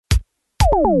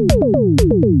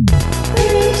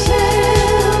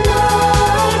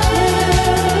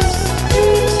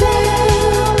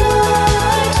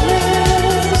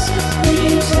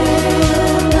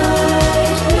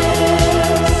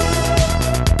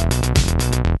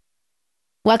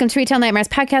Welcome to Retail Nightmares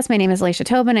Podcast. My name is Alicia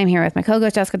Tobin. I'm here with my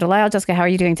co-host, Jessica Delisle. Jessica, how are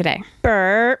you doing today?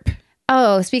 Burp.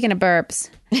 Oh, speaking of burps,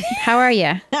 how are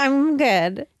you? I'm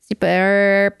good.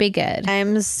 Burpy good.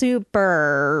 I'm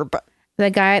superb.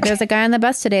 There's a guy on the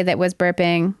bus today that was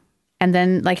burping, and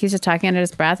then like he's just talking under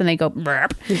his breath, and they go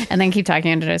burp, and then keep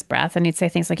talking under his breath, and he'd say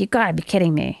things like, "You gotta be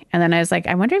kidding me!" And then I was like,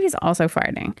 I wonder if he's also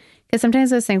farting, because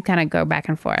sometimes those things kind of go back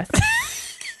and forth.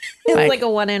 It's like a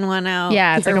one in, one out.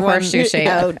 Yeah, it's like a horseshoe shape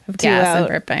out, of gas out.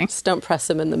 and burping. Just don't press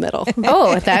him in the middle.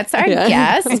 Oh, that's our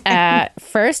guest.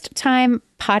 First time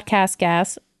podcast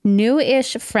guest,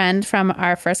 new-ish friend from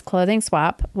our first clothing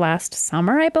swap last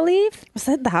summer, I believe. Was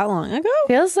that long ago?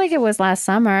 Feels like it was last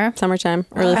summer. Summertime,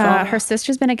 early fall. Her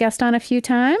sister's been a guest on a few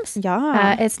times.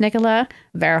 Yeah. It's Nicola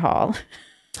Verhall.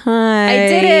 Hi. I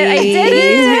did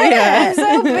it. I'm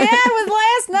so bad with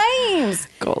last names.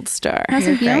 Gold star. How's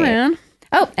it going?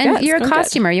 Oh, and Yeah, it's you're a going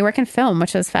costumer. You work in film,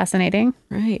 which is fascinating.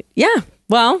 Right. Yeah.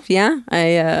 Well, yeah.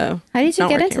 How did you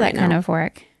get into that kind of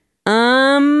work?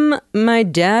 My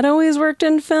dad always worked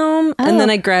in film, and then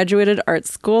I graduated art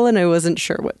school, and I wasn't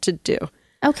sure what to do.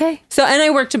 Okay. So, and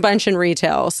I worked a bunch in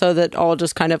retail, so that all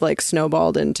just kind of like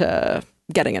snowballed into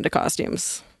getting into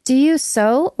costumes. Do you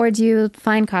sew or do you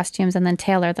find costumes and then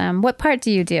tailor them? What part do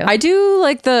you do? I do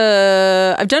like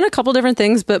I've done a couple different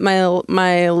things, but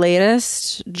my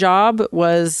latest job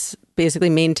was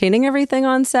basically maintaining everything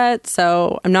on set.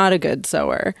 So I'm not a good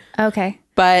sewer. Okay.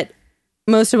 But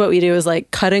most of what we do is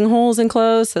like cutting holes in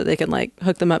clothes so they can like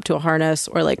hook them up to a harness,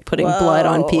 or like putting blood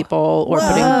on people, or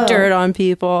putting dirt on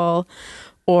people,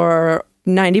 or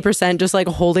 90% just like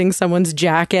holding someone's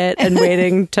jacket and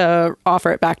waiting to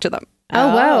offer it back to them.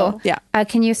 Oh, wow. Yeah.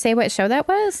 Can you say what show that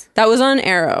was? That was on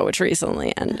Arrow, which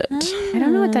recently ended. I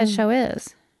don't know what that show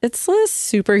is. It's a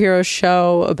superhero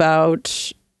show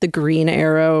about the Green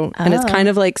Arrow, and it's kind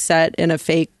of like set in a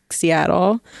fake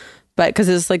Seattle, but because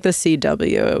it's like the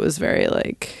CW, it was very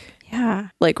like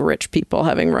rich people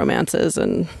having romances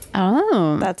and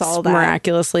That's all that.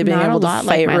 miraculously being Not able a to lot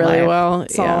like fight my really life. well.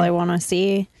 That's all I want to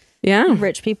see. Yeah,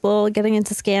 Rich people getting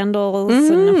into scandals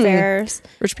and affairs.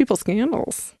 rich people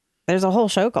scandals. There's a whole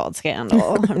show called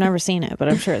Scandal. I've never seen it, but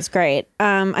I'm sure it's great.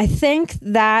 I think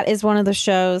that is one of the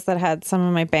shows that had some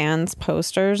of my band's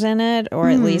posters in it, or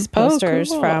at least posters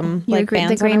cool. from like The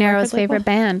bands Green on our Arrow's record label. favorite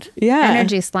band. Yeah.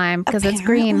 Energy Slime, because it's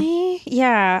green. Apparently.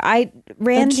 Yeah,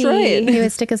 Randy. right. He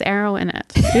would stick his arrow in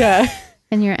it. Yeah,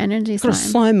 In your Energy Slime.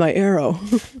 slime my arrow.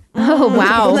 Oh,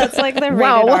 wow. That's like the rated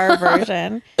Wow. R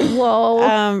version.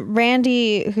 Whoa.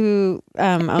 Randy, who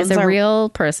owns Is a our real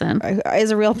person.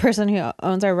 is a real person who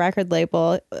owns our record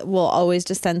label, will always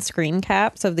just send screen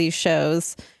caps of these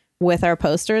shows with our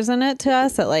posters in it to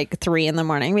us at like 3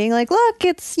 a.m, being like, "Look,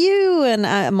 it's you." And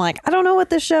I'm like, I don't know what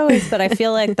this show is, but I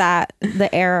feel like that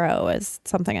the Arrow is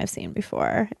something I've seen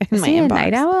before in Is my he a inbox.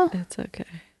 night owl? It's okay.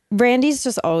 Randy's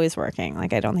just always working.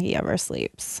 Like, I don't think he ever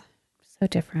sleeps. So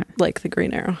different. Like the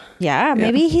Green Arrow. Yeah,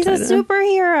 maybe he's a kinda.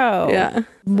 superhero. Yeah.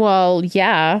 Well,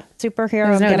 yeah. Superhero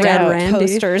There's no getting doubt. out Randy.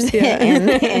 posters Yeah.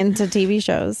 into TV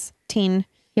shows. Teen.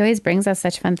 He always brings us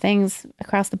such fun things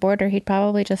across the border. He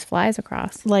probably just flies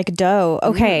across. Like dough.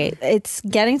 Okay, it's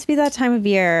getting to be that time of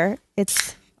year.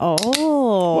 It's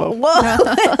whoa,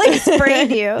 I like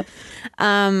sprayed you.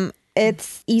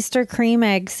 It's Easter cream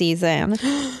egg season.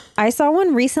 I saw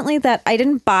one recently that I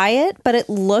didn't buy it, but it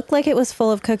looked like it was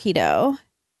full of cookie dough.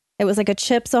 It was like a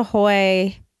Chips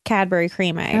Ahoy Cadbury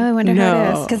cream egg. Oh, I wonder how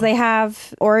it is. Because they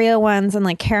have Oreo ones and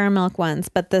like caramel ones,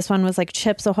 but this one was like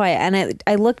Chips Ahoy. And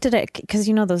I looked at it because,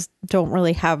 you know, those don't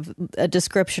really have a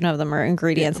description of them or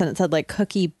ingredients. And it said like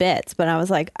cookie bits. But I was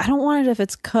like, I don't want it if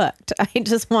it's cooked. I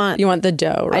just want, You want the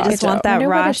dough, raw I just dough. want that Wonder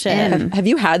what raw it's shit. in. Have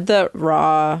you had the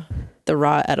raw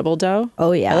edible dough?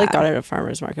 Oh, yeah. I like got it at a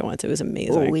farmer's market once. It was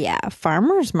amazing. Oh, yeah.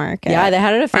 Farmer's market. Yeah, they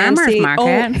had it at a Farmer's fancy market?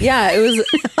 Oh, yeah, it was.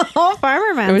 Oh,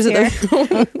 Farmer It was Man's at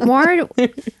here.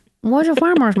 the, What's a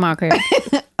farmer's market?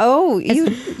 Oh, you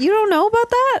don't know about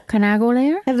that? Can I go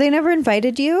there? Have they never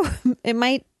invited you? It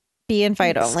might be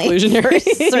invite only for Exclusionary.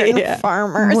 certain Yeah.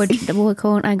 farmers.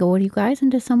 Can't I go with you guys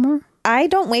into summer? I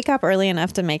don't wake up early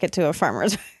enough to make it to a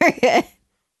farmer's market.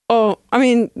 Oh, I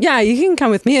mean, yeah, you can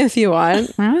come with me if you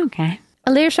want. Oh, okay.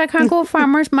 Alicia, can't go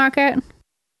farmer's market.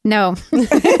 No.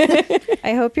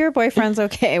 I hope your boyfriend's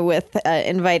okay with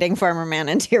inviting Farmer Man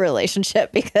into your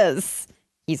relationship, because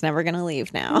he's never going to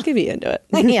leave now. I'll give you into it.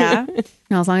 Yeah.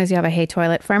 No, as long as you have a hay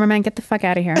toilet. Farmer man, get the fuck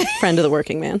out of here. Friend of the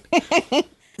working man.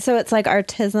 So it's like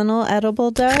artisanal edible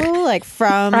dough, like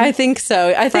from I think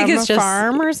so. I think from it's a just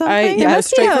farm or something? Yeah, Must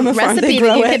be straight a from a farm. They recipe grow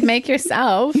that you it. could make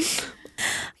yourself.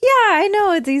 Yeah, I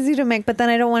know it's easy to make, but then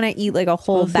I don't want to eat like a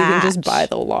whole Well, if you can batch. just buy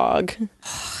the log.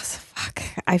 Fuck.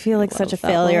 I feel like such a Love that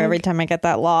failure log. every time I get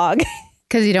that log.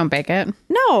 Because you don't bake it.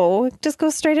 No, it just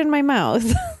goes straight in my mouth.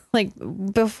 Like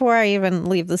before I even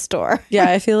leave the store. Yeah,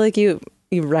 I feel like you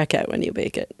wreck it when you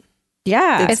bake it.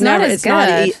 Yeah. It's not as it's not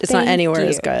good. it's not Thank anywhere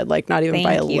as you. good. Like not even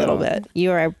by a Thank you. little bit.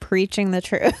 You are preaching the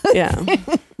truth. Yeah.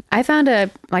 I found a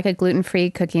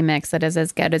gluten-free cookie mix that is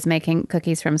as good as making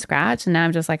cookies from scratch. And now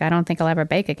I'm just like, I don't think I'll ever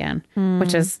bake again,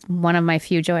 which is one of my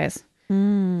few joys.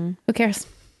 Who cares?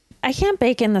 I can't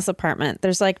bake in this apartment.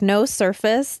 There's like no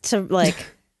surface to like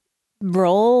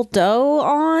roll dough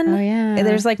on. Oh, yeah.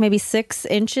 There's like maybe 6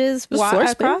 inches floor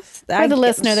space? across. For the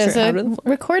listener, there's straight out a of the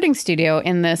floor. recording studio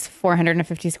in this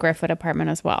 450 square foot apartment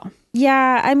as well.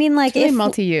 Yeah, I mean, like really if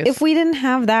multi-use. if we didn't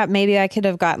have that, maybe I could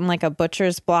have gotten like a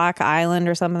butcher's block island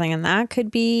or something, and that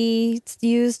could be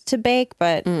used to bake.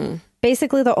 But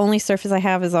basically, the only surface I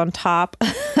have is on top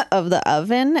of the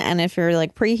oven, and if you're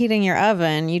like preheating your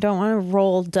oven, you don't want to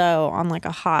roll dough on like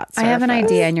a hot surface. I have an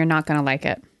idea, and you're not going to like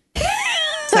it.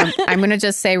 So I'm going to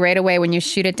just say right away, when you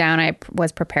shoot it down, I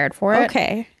was prepared for it.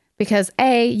 Okay. Because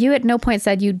A, you at no point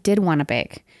said you did want to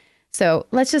bake. So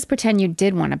let's just pretend you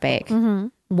did want to bake.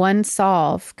 One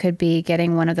solve could be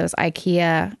getting one of those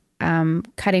IKEA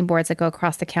cutting boards that go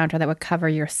across the counter that would cover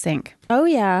your sink. Oh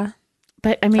yeah.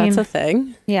 But I mean, That's a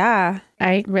thing. Yeah.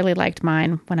 I really liked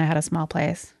mine when I had a small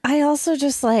place. I also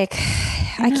just like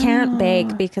I can't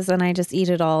bake because then I just eat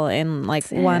it all in like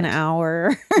 1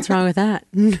 hour. What's wrong with that?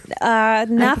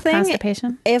 Nothing.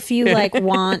 Constipation. If you like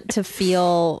want to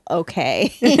feel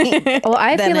okay. Well,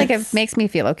 I Then feel like it it's- makes me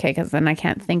feel okay because then I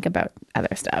can't think about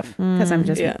other stuff because I'm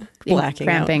just Yeah. Blacking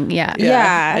out. cramping. Yeah.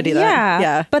 Yeah, I do that.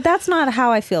 Yeah. But that's not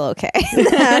how I feel okay.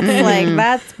 That's like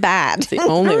that's bad. The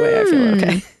only way I feel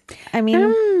okay. I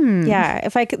mean, yeah,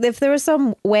 if there was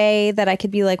some way that I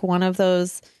could be like one of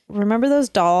those, remember those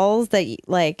dolls that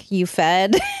like you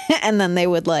fed and then they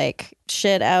would like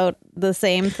shit out the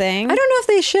same thing? I don't know if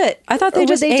they shit. I thought they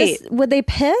just ate. Would they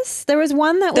piss? There was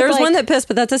one that There would, was like, one that pissed,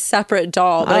 but that's a separate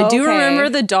doll. But Oh, I do okay. remember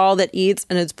the doll that eats,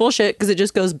 and it's bullshit because it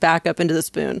just goes back up into the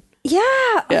spoon. yeah,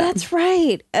 oh, that's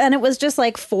right. And it was just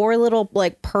like 4 little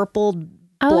like purple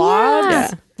blobs.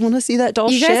 yeah. Want to see that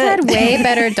doll You shit? guys had way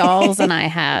better dolls than I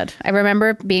had. I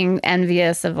remember being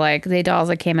envious of like the dolls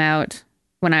that came out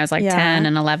when I was like Yeah. 10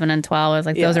 and 11 and 12. I was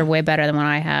like, those Yeah. are way better than what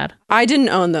I had. I didn't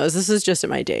own those. This is just at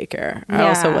my daycare. I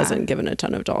also Yeah. wasn't given a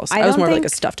ton of dolls. I I was don't more like think- a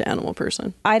stuffed animal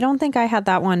person. I don't think I had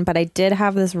that one, but I did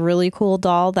have this really cool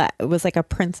doll that was like a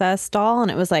princess doll,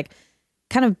 and it was like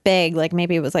kind of big, like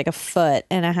maybe it was like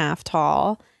 1.5 feet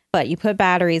tall. But you put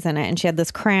batteries in it, and she had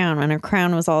this crown, and her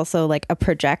crown was also like a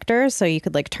projector, so you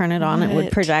could like turn it on. It would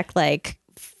What? project like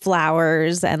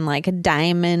flowers and like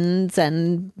diamonds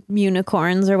and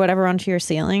unicorns or whatever onto your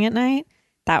ceiling at night.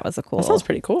 That was a cool. That sounds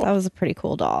pretty cool. That was a pretty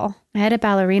cool doll I had a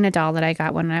ballerina doll that I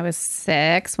got when I was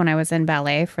 6, when I was in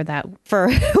ballet for that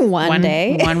for one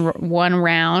day. one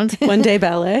round. One day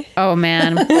ballet. Oh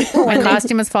man, my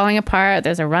costume was falling apart.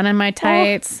 There's a run in my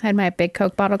tights. I had my big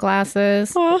Coke bottle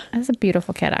glasses. I was a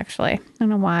beautiful kid, actually. I don't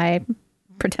know why I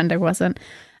pretend I wasn't.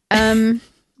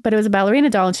 But it was a ballerina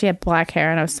doll, and she had black hair,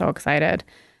 and I was so excited.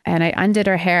 And I undid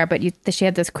her hair, but she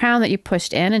had this crown that you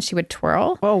pushed in, and she would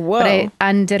twirl. Oh, whoa. But I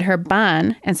undid her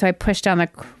bun, and so I pushed down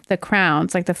the crown.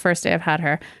 It's like the first day I've had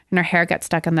her, and her hair got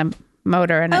stuck in the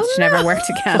motor, and she never worked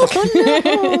again.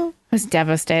 I was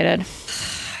devastated.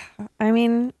 I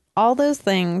mean, all those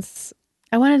things.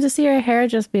 I wanted to see her hair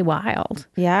just be wild.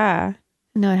 Yeah.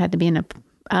 No, it had to be in a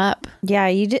up. Yeah,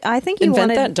 you did. I think you Invent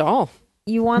wanted that doll.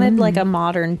 you wanted like a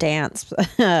modern dance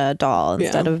doll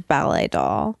instead Yeah. of ballet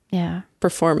doll. Yeah.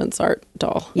 Performance art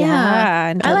doll.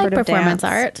 Yeah, I like interpretive performance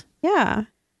dance. art. Yeah,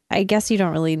 I guess you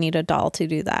don't really need a doll to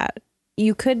do that.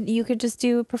 You could just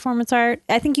do performance art.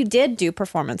 I think you did do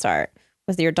performance art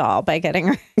with your doll by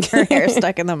getting her hair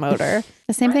stuck in the motor.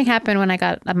 The same thing happened when I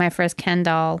got my first Ken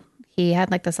doll. He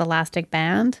had like this elastic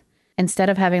band. Instead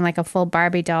of having like a full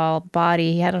Barbie doll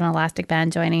body, he had an elastic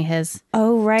band joining his.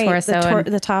 Oh right, Torso and-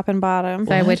 the top and bottom.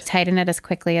 So I would tighten it as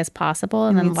quickly as possible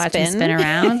and then you'd watch him spin? spin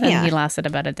around. And Yeah. he lasted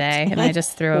about a day. And I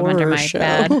just threw him under Horror my show.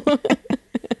 bed.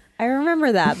 I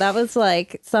remember that. That was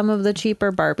like some of the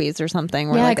cheaper Barbies or something.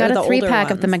 Where, Yeah, like, I got or a the 3-pack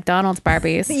older of the ones. McDonald's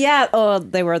Barbies. Yeah. Oh,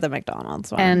 they were the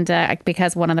McDonald's one. And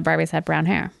because one of the Barbies had brown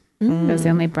hair. It was the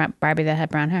only Barbie that had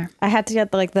brown hair. I had to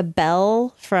get like the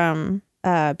Belle from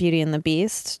Beauty and the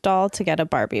Beast doll to get a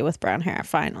Barbie with brown hair.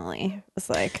 Finally, it was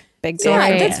like big deal.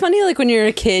 Sorry. Yeah, that's funny. Like when you're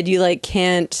a kid, you like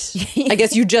can't. I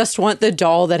guess you just want the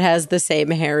doll that has the same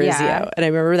hair as Yeah. you. And I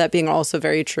remember that being also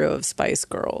very true of Spice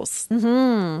Girls.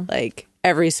 Mm-hmm. Like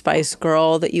every Spice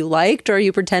Girl that you liked or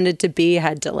you pretended to be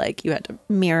had to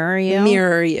Mirror you.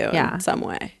 mirror you Yeah. in some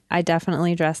way. I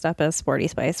definitely dressed up as Sporty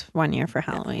Spice one year for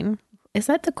Halloween. Is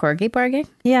that the corgi barking?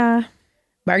 Yeah.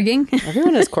 Barking?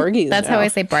 Everyone has corgis. That's now. how I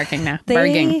say barking now.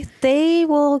 Barking. They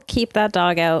will keep that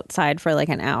dog outside for like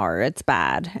an hour. It's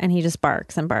bad. And he just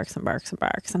barks and barks and barks and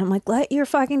barks. And I'm like, let your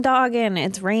fucking dog in.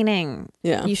 It's raining.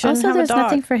 Yeah. You shouldn't Also, have a there's dog.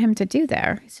 nothing for him to do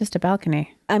there. It's just a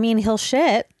balcony. I mean, he'll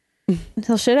shit.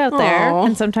 He'll shit out there. Aw.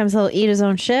 And sometimes he'll eat his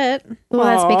own shit. Well,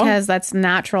 that's Aw. because that's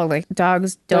natural. Like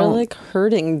dogs They're don't. like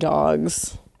herding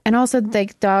dogs. And also,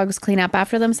 like dogs clean up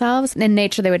after themselves. In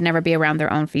nature, they would never be around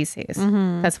their own feces.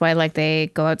 That's why, like, they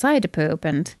go outside to poop.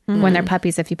 And when they're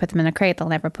puppies, if you put them in a crate, they'll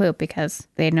never poop because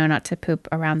they know not to poop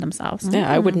around themselves.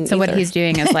 Yeah, I wouldn't. So what either. he's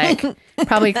doing is like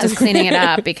probably just cleaning it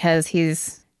up because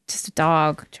he's just a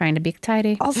dog trying to be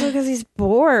tidy. Also because he's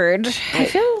bored. I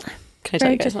feel Can I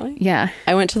tell you guys something? yeah.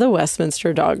 I went to the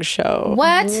Westminster Dog Show.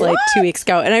 What? Like 2 weeks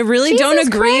ago, and I really don't Jesus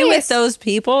agree with Christ. those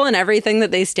people and everything that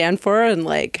they stand for, and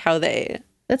like how they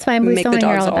That's fine. We make still the want to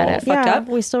hear dogs all about all it. fucked Yeah, up.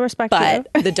 we still respect But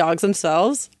you. the dogs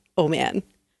themselves, oh man,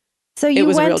 So you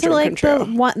was a real went to dream like come the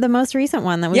true. one, the most recent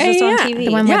one that was Yeah, just yeah, on yeah. TV.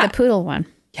 The one Yeah. with the poodle one.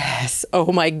 yes.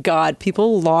 Oh my god,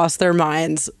 people lost their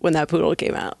minds when that poodle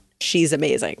came out. She's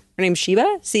amazing. Her name's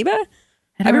Sheba. Seba. I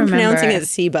I've don't been remember pronouncing it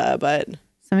Seba, but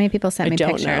So many people sent I me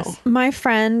don't pictures. know. My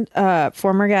friend,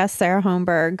 former guest Sarah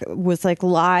Holmberg, was like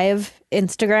live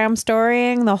Instagram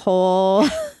storying the whole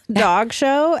dog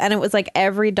show, and it was like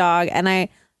every dog. And I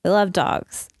love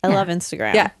dogs. I love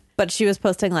Instagram. Yeah. But she was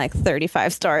posting like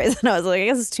 35 stories, and I was like, I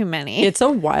guess it's too many. it's a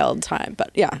wild time. But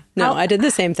yeah, no, I did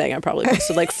the same thing. I probably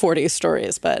posted like 40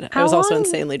 stories, but I How was also long?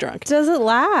 insanely drunk. Does it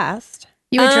last?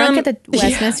 You were drunk at the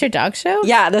Westminster Dog Show?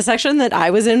 Yeah, the section that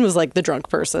I was in was like the drunk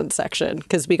person section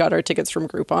because we got our tickets from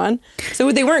Groupon. So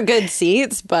they weren't good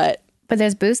seats, but But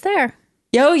there's booze there.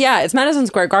 yeah, it's Madison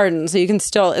Square Garden, so you can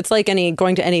still. It's like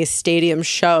going to any stadium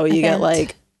show. You get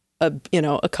like a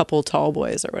couple tall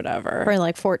boys or whatever. For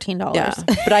like $14. Yeah,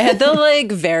 but I had the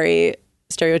like very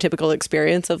stereotypical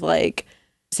experience of like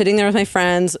sitting there with my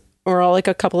friends. We're all like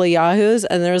a couple of yahoos,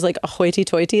 and there was like a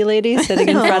hoity-toity lady sitting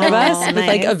in front of us with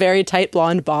like a very tight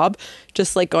blonde bob,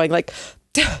 just like going like,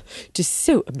 just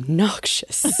so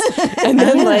obnoxious. And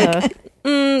then like,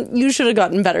 you should have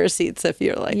gotten better seats if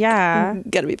you're like, Yeah.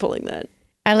 gonna be pulling that.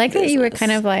 I like that you were Business.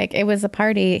 kind of like, it was a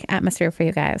party atmosphere for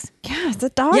you guys. Yeah, it's a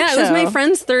dog Yeah, show. it was my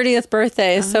friend's 30th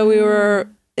birthday, so we were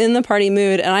in the party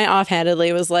mood, and I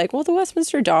offhandedly was like, well, the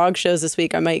Westminster Dog Show's this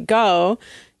week, I might go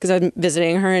because I'm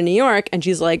visiting her in New York. And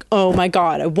she's like, oh my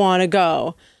God, I want to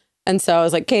go. And so I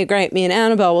was like, okay, great, me and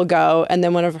Annabelle will go. And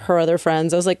then one of her other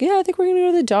friends, I was like, yeah, I think we're gonna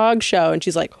go to the dog show. And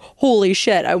she's like, holy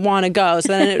shit, I want to go. So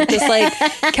then it just like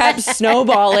kept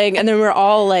snowballing, and then we're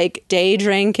all like day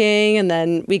drinking, and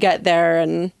then we get there,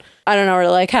 and I don't know, we're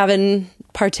like having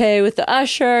partay with the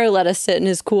usher, let us sit in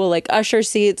his cool like usher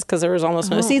seats because there was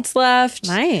almost no seats left.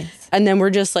 Nice. And then we're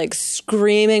just like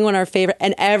screaming when our favorite,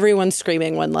 and everyone's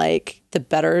screaming when like the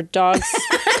better dogs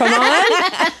come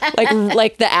on,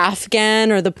 like the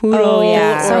Afghan or the poodle. Oh,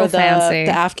 yeah. or So the fancy.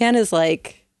 The Afghan is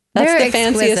like that's They're the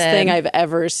fanciest exquisite. thing I've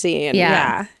ever seen.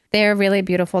 Yeah. They're really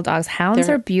beautiful dogs. Hounds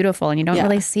They're- are beautiful and you don't Yeah.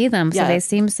 really see them. So Yeah. they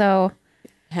seem so.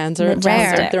 hands are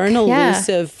Rare. They're an Yeah.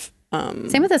 elusive.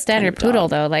 Same with the standard kind of poodle, dog.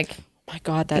 though. Like, My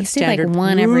God, you that see like standard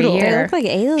one every poodle. They year. look like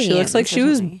aliens. She looks like she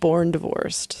was born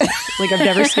divorced. Like I've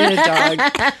never seen a dog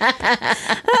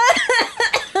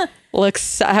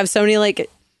have so many like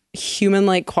human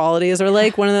like qualities, or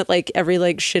like one of the like every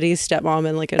like shitty stepmom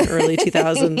in like an early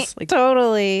 2000s like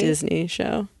Totally. Disney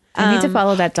show. I need to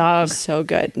follow that dog. So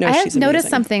good. No, I she's have noticed amazing.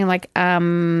 something like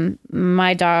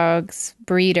my dog's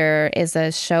breeder is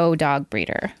a show dog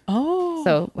breeder. Oh,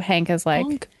 So Hank is like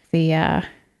Honk. the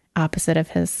opposite of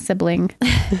his sibling.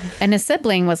 And his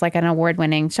sibling was like an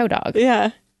award-winning show dog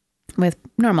yeah. with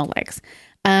normal legs.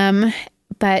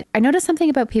 But I noticed something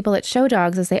about people at show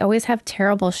dogs is they always have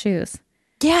terrible shoes.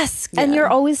 Yes. And you're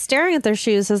always staring at their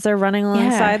shoes as they're running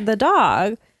alongside the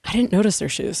dog. I didn't notice their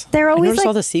shoes. They're I always noticed like-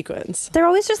 all the sequins. They're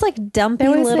always just like dumpy They're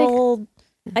always, like- little.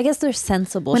 I guess they're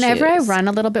sensible. Whenever shoes. I run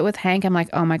a little bit with Hank, I'm like,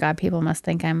 oh my God, people must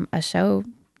think I'm a show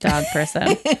dog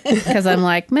person. Because I'm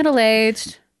like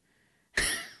middle-aged.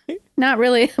 Not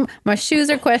really. My shoes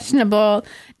are questionable.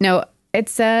 No,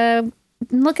 it's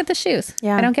look at the shoes.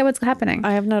 Yeah. I don't get what's happening.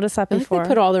 I have noticed that I think before. they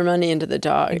put all their money into the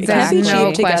dog. Exactly. It can't be No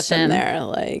cheap to get question. them there.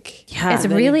 Like, yeah. It's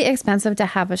really expensive to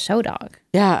have a show dog.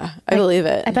 yeah, I believe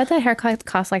it. I bet that haircut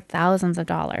costs like thousands of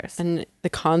dollars. And the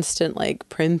constant like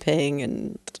primping,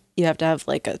 and you have to have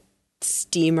like a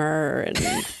steamer and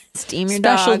steam your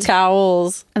special dog.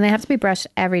 towels. And they have to be brushed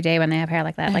every day when they have hair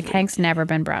like that. Like Hank's never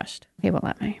been brushed. He won't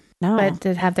let me. No. But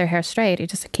to have their hair straight, you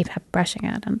just keep brushing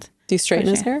it. And Do you straighten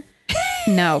his hair?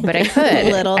 no, but I could.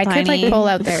 Little I could tiny like pull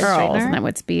out their hair curls straightener? and that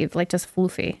would be like just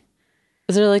floofy.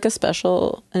 Is there like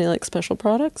any like special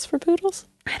products for poodles?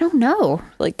 I don't know.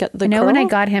 Like get the I know when I curl?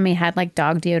 got him, he had like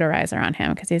dog deodorizer on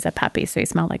him because he's a puppy, so he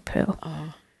smelled like poo.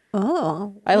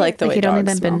 Oh, I like the Like way he'd only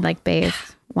dogs been smell. like bathed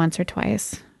once or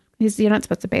twice. You're not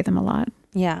supposed to bathe him a lot.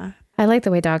 yeah. I like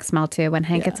the way dogs smell too. When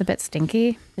Hank Yeah. gets a bit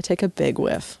stinky. I take a big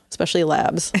whiff, especially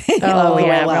labs. Oh, Love the way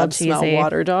yeah, real labs smell cheesy.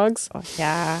 water dogs.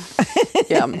 Yeah.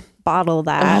 Yeah. Bottle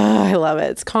that. I love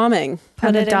it. It's calming. On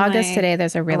Put the it in Doggist my today,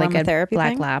 there's a really good aromatherapy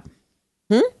black thing? lab.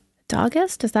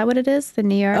 Doggist? Is that what it is? The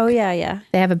New York? Oh, yeah.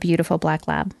 They have a beautiful black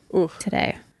lab Oof.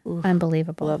 today.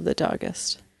 Unbelievable. Love the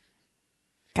doggist.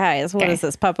 Guys, what Okay. is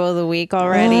this? Puppo of the week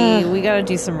already? We got to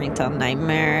do some retail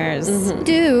nightmares.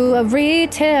 Do a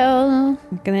retail.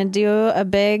 I'm going to do a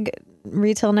big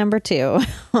retail number 2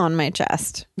 on my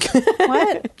chest.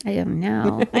 What? I don't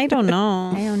know. I don't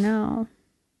know. I don't know.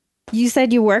 You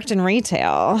said you worked in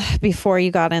retail before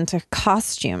you got into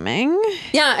costuming.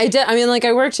 Yeah, I did. I mean, like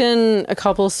I worked in a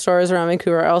couple stores around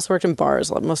Vancouver. I also worked in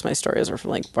bars. Most of my stories are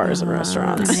from like bars and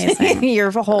restaurants. Amazing. Your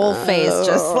whole face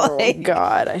just like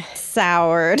God,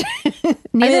 soured.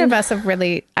 Neither of us have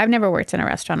really, I've never worked in a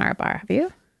restaurant or a bar. Have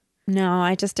you? No,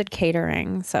 I just did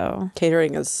catering. So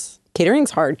catering's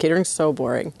hard. Catering's so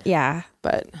boring. yeah.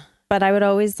 But I would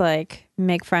always like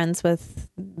make friends with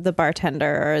the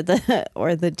bartender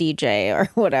or the DJ or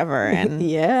whatever. And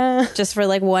yeah, just for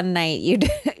like one night, you'd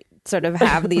sort of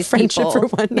have these Friendship people.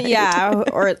 for one night. Yeah.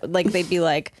 Or like they'd be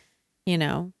like, you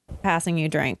know, passing you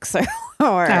drinks or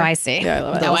Oh, I see. Yeah, I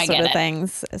love it. those I sort get of it.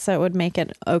 things. So it would make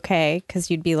it okay because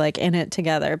you'd be like in it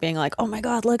together, being like, "Oh my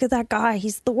god, look at that guy!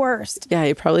 He's the worst." yeah.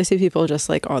 You probably see people just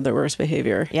like on their worst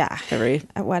behavior. Yeah, Every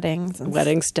at weddings. And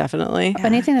weddings, definitely.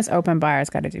 Anything that's open bar has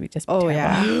got to be just Oh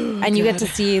terrible. yeah, and you get to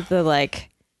see the like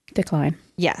Decline.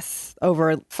 yes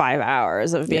over 5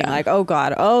 hours of being Yeah. like, "Oh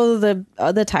god,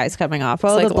 the tie's coming off.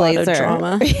 Oh, like the a lot of blazer."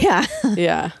 drama. Yeah,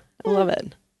 Yeah, I love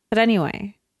it. but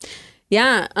anyway,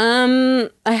 Yeah,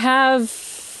 I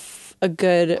have a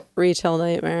good retail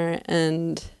nightmare,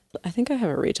 and I think I have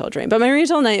a retail dream. But my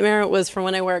retail nightmare was from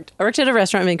when I worked at a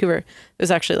restaurant in Vancouver. It was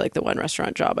actually like the one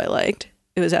restaurant job I liked.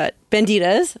 It was at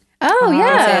Banditas. Oh, yeah.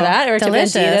 I'll say that. I worked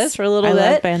Delicious. at Banditas for a little I bit.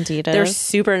 love Banditas. They're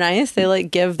super nice. They like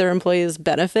give their employees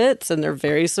benefits, and they're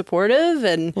very supportive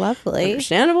and Lovely.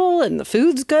 understandable, and the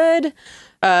food's good.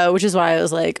 Which is why I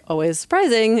was like always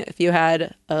surprising if you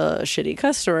had a shitty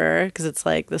customer, because it's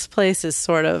like this place is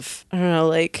sort of, I don't know,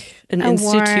 like an A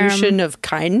institution of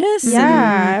kindness. and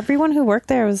Yeah, everyone who worked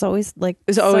there was always like it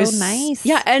was always so nice.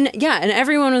 Yeah, and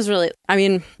everyone was really. I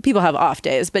mean, people have off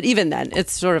days, but even then,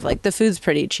 it's sort of like the food's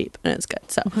pretty cheap and it's good.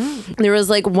 So there was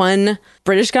like one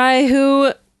British guy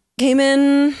who came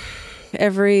in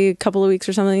every couple of weeks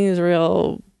or something. He was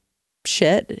real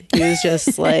shit. He was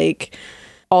just like.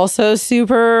 Also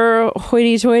super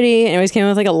hoity-toity, and he always came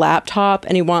with like a laptop,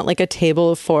 and he want like a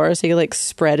table of 4 so he could like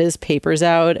spread his papers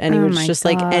out, and he Oh would my just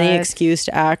like any God. excuse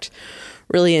to act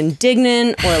really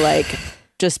indignant or like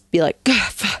just be like,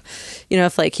 you know,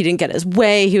 if like he didn't get his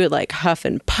way, he would like huff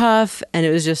and puff, and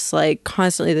it was just like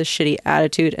constantly this shitty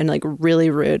attitude and like really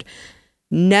rude.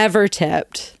 Never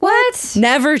tipped. What?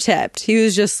 Never tipped. He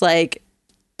was just like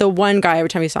the one guy. Every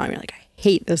time you saw him, you're like, I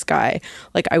hate this guy.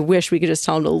 Like, I wish we could just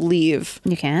tell him to leave.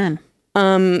 You can.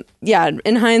 Yeah,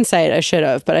 in hindsight, I should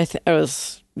have, but I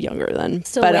was younger then.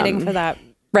 Still but, waiting for that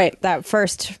that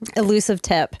first elusive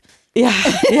tip. Yeah,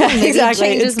 yeah, exactly.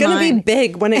 change It's his gonna be mind.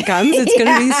 big when it comes. It's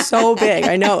gonna be so big.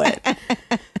 I know it.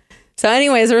 So,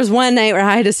 anyways, there was one night where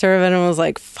I had to serve, and I was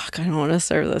like, "Fuck, I don't want to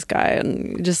serve this guy,"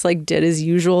 and he just like did his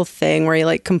usual thing where he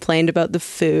like complained about the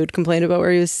food, complained about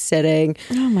where he was sitting.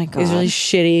 Oh my He was really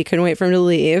shitty. Couldn't wait for him to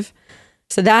leave.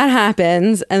 So that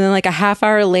happens, and then like a half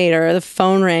hour later, the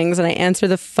phone rings, and I answer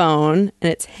the phone, and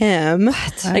it's him.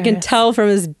 I can tell from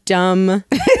his dumb,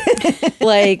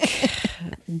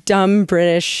 dumb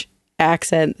British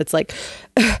accent. That's like,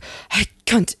 I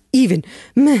can't even.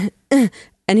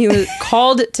 And he was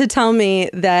called to tell me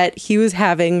that he was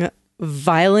having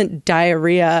violent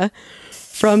diarrhea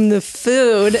from the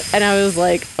food, and I was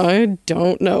like, I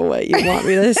don't know what you want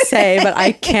me to say, but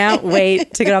I can't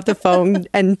wait to get off the phone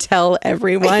and tell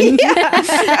everyone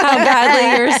how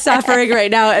badly you're suffering right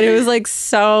now. And it was like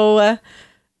so,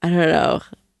 I don't know,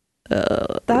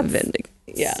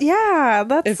 Yeah,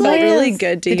 that's it felt like really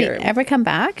good to Did he hear. ever come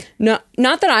back? No,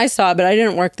 not that I saw, but I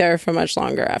didn't work there for much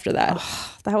longer after that.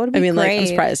 that would be I mean, great. like, I'm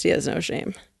surprised he has no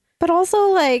shame. But also,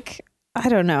 like, I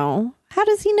don't know. How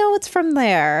does he know it's from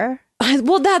there?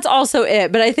 Well, that's also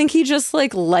it. But I think he just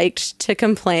like liked to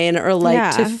complain or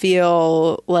liked to Yeah.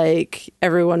 feel like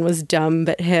everyone was dumb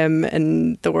but him,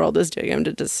 and the world is doing him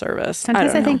to disservice.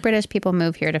 Sometimes don't I know. think British people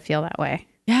move here to feel that way.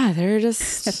 Yeah, they're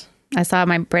just I saw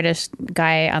my British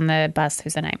guy on the bus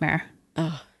who's a nightmare.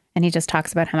 Oh. And he just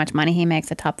talks about how much money he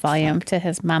makes at top volume to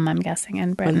his mom, I'm guessing,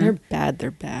 in Britain. When they're bad, they're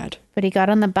bad. But he got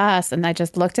on the bus and I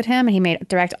just looked at him and he made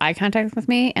direct eye contact with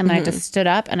me. And then I just stood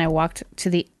up and I walked to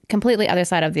the completely other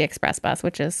side of the express bus,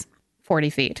 which is 40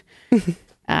 feet.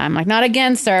 I'm like, not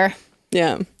again, sir.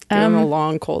 Yeah. Give them a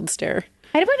long, cold stare.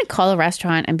 I'd want to call a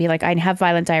restaurant and be like, I have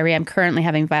violent diarrhea. I'm currently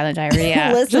having violent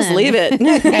diarrhea. Listen. Just leave it.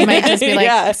 I might just be like,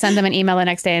 Yeah. send them an email the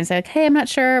next day and say, like, hey, I'm not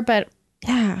sure. But,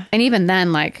 Yeah. and even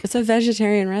then, like, It's a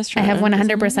vegetarian I restaurant. have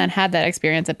 100% had that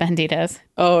experience at Banditas.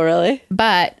 Oh, really?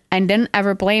 But I didn't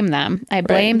ever blame them. I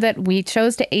blamed that we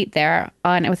chose to eat there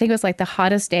on, I think it was like the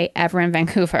hottest day ever in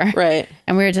Vancouver. Right.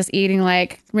 And we were just eating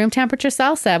like room temperature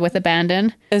salsa with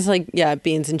abandon. It's like, yeah,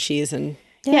 beans and cheese and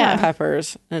Yeah.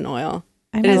 peppers and oil.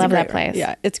 I It know. is a love great that place.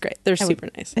 Yeah, it's great. They're super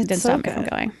nice. It didn't so stop me from good.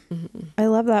 going. I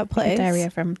love that I place. had diarrhea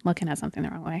from looking at something the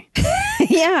wrong way.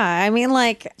 Yeah. I mean,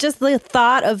 like, just the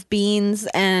thought of beans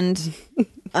and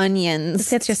onions.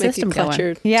 Gets your Make you system clutch going.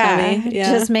 your Yeah. tummy.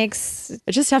 Yeah. Just makes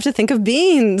I just have to think of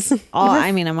beans. all,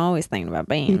 I mean, I'm always thinking about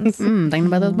beans. Thinking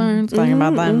about those burns. Thinking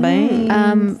about that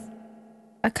beans.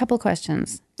 A couple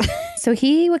questions. So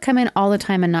he would come in all the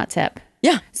time and not tip.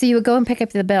 Yeah. So you would go and pick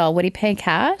up the bill. Would he pay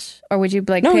cash or would you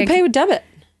like No, we pick, pay with debit.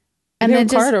 and We then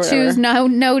have a card or just choose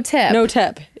no tip? No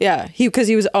tip. Yeah. Because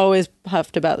he was always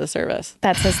puffed about the service.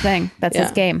 That's his thing. That's Yeah.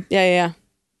 his game. Yeah.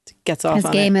 Gets off His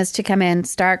on game it. is to come in,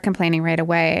 start complaining right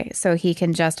away, so he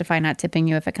can justify not tipping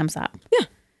you if it comes up.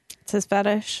 It's his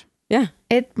fetish. Yeah.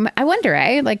 I wonder,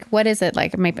 Like, what is it?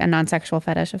 Like, maybe a non-sexual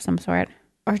fetish of some sort.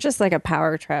 Or just like a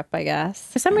power trip, I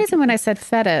guess. For some reason, when I said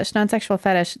fetish, non-sexual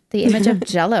fetish, the image of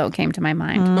Jell-O came to my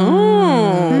mind.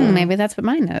 Oh. Maybe that's what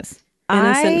mine is.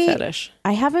 Innocent fetish.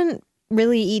 I haven't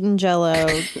really eaten Jell-O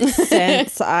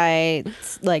since I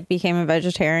like became a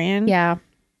vegetarian. Yeah.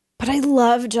 But I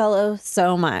love Jell-O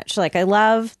so much. Like, I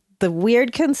love the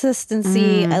weird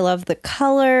consistency. I love the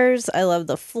colors. I love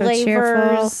the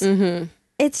cheerful. flavors.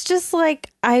 It's just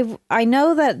like I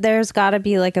know that there's got to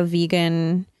be like a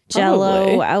vegan Jell-O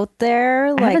Probably. out there.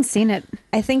 I Like, haven't seen it.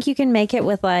 I think you can make it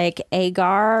with like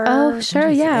agar. Oh, sure.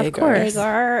 Yeah, of agar? course.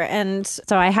 Agar. And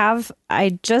so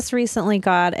I just recently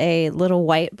got a little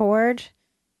whiteboard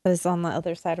that's on the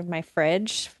other side of my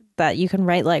fridge that you can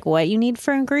write like what you need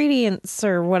for ingredients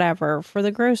or whatever for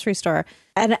the grocery store.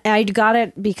 And I got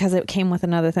it because it came with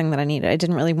another thing that I needed. I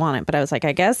didn't really want it, but I was like,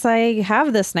 I guess I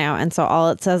have this now. And so all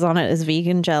it says on it is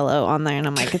vegan Jell-O on there. And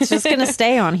I'm like, it's just going to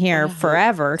stay on here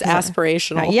forever. It's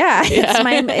aspirational. Yeah.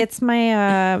 It's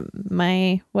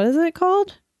my, what is it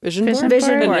called? Vision Vision board.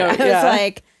 Vision board. board. I was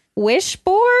like, wish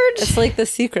board? It's like the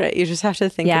secret. You just have to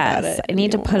think about Yes, it. I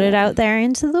need to put it out there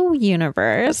into the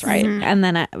universe. That's right. And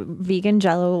then vegan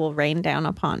Jell-O will rain down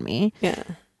upon me. Yeah.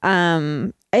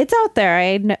 It's out there.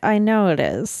 I know it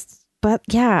is. But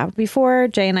yeah, before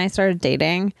Jay and I started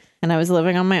dating and I was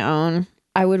living on my own,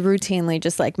 I would routinely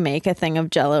just like make a thing of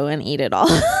Jell-O and eat it all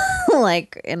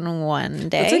like in one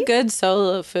day. It's a good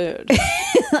solo food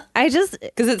I just,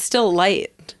 because it's still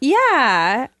light. Would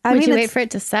yeah. I mean, you wait it's- for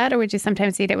it to set, or would you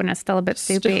sometimes eat it when it's still a bit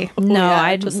soupy? No, Yeah,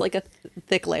 I'd- just like a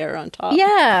thick layer on top.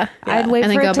 Yeah. I'd wait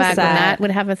And then for go it to back set. when that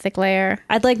would have a thick layer.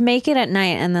 I'd like make it at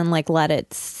night and then like let it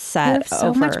You set have so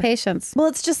over. much patience. Well,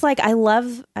 it's just like I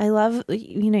love,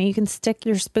 you can stick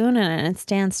your spoon in it and it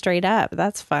stands straight up.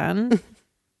 That's fun.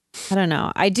 I don't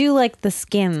know. I do like the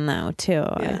skin though too.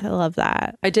 Yeah. I love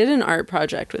that. I did an art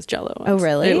project with Jell-O. Oh, once.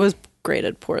 really? It was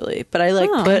graded poorly, but I like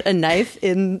Oh. put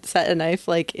set a knife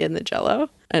like in the Jell-O,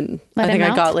 and Let I it think I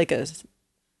melt? got like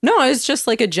no, it was just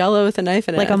like a Jell-O with a knife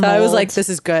in it. Like I a thought I was mold. like, this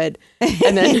is good,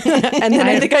 and then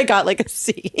I think I got like a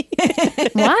C.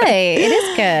 Why? It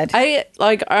is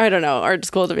good. I don't know. Art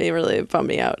school to me really bummed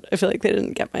me out. I feel like they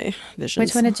didn't get my vision.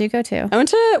 Which one did you go to? I went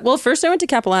to first I went to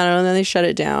Capilano and then they shut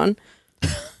it down.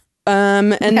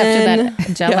 And After then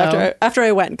that Jell-O. after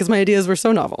I went because my ideas were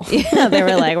so novel. Yeah, they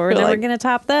were like, we're never like- gonna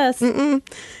top this. And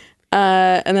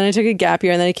then I took a gap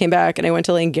year and then I came back and I went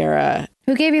to Langara.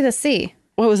 Who gave you the C?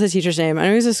 What was the teacher's name? I know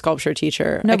he was a sculpture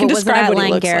teacher. No, I can but was it describe at what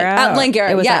he looks like. Langara? At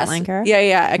Langara, It was at yes. Langara?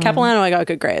 Yeah. At Capilano, I got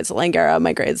good grades. At Langara,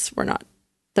 my grades were not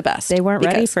the best. They weren't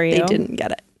ready because for you. They didn't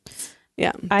get it.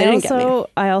 Yeah, they I didn't get me.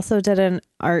 also did an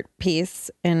art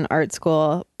piece in art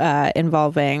school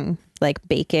involving like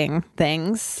baking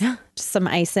things. Yeah. Just some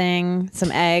icing,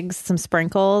 some eggs, some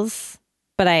sprinkles.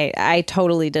 But I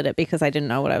totally did it because I didn't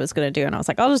know what I was going to do. And I was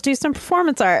like, I'll just do some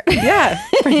performance art. Yeah.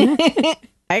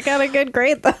 I got a good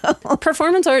grade though.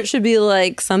 Performance art should be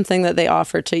like something that they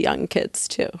offer to young kids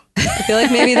too. I feel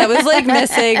like maybe that was like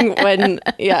missing when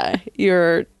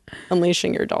you're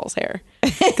unleashing your doll's hair,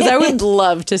 because I would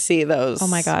love to see those. Oh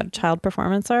my God. Child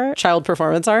performance art. child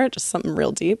performance art, just something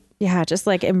real deep. Yeah, just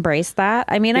like embrace that.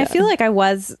 I mean, I feel like I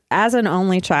was, as an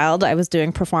only child, I was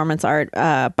doing performance art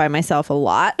by myself a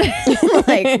lot,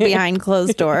 like behind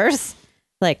closed doors.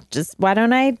 Like, just why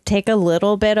don't I take a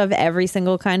little bit of every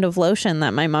single kind of lotion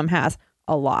that my mom has?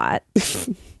 A lot.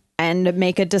 And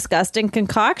make a disgusting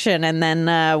concoction. And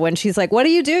then when she's like, what are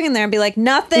you doing in there? And be like,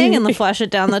 nothing. And then flush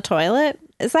it down the toilet.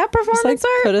 Is that performance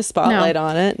art? Put a spotlight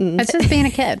on it. And It's just being a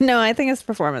kid. No, I think it's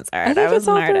performance art. I think was it's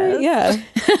an all artist.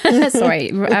 Yeah. Sorry,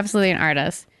 you're absolutely an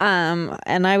artist.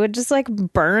 And I would just like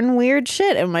burn weird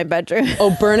shit in my bedroom.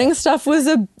 Oh, burning stuff was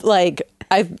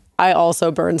I also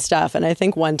burned stuff, and I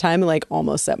think one time like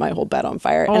almost set my whole bed on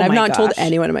fire. And I've my not told gosh.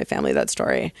 anyone in my family that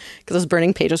story because I was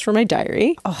burning pages from my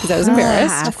diary because I was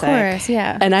embarrassed. Of course,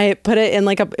 yeah. And I put it in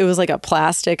it was like a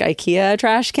plastic IKEA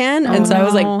trash can. And so I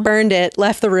was like, burned it,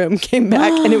 left the room, came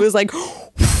back, and it was like,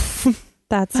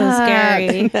 That's so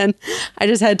scary. and then I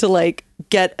just had to like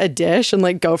get a dish and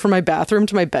like go from my bathroom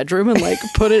to my bedroom and like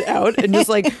put it out and just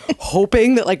like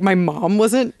hoping that like my mom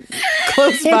wasn't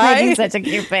close You're by. making such a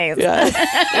cute face.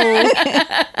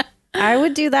 I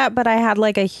would do that, but I had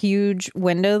like a huge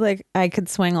window like I could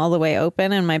swing all the way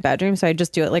open in my bedroom. So I'd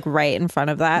just do it like right in front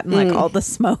of that and like all the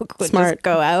smoke would just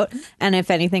go out. And if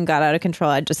anything got out of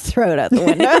control, I'd just throw it out the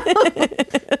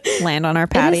window. Land on our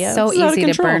patio. It's so It's out of easy to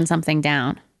control. burn something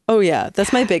down. Oh yeah,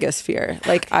 that's my biggest fear.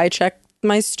 Like I check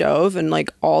my stove and like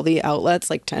all the outlets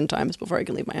like 10 times before I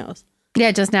can leave my house.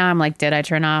 Yeah, just now I'm like, did I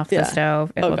turn off the Yeah.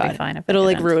 stove? It will be fine. If I It'll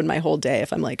like didn't. ruin my whole day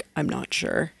if I'm like, I'm not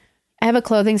sure. I have a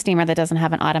clothing steamer that doesn't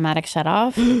have an automatic shut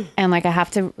off, and like I have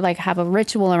to like have a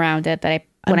ritual around it that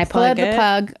when I pull out the Unplug it.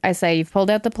 plug, I say you've pulled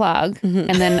out the plug, and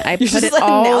then I put just, it like,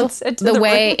 all announce it to the the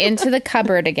way into the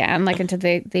cupboard again, like into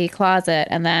the closet,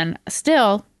 and then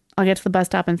still I'll get to the bus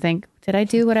stop and think, did I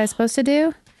do what I was supposed to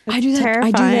do? I do that.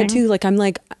 I do terrifying. that too. Like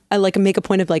I make a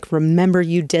point of like, remember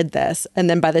you did this. And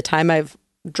then by the time I've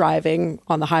driving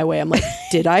on the highway, I'm like,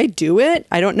 did I do it?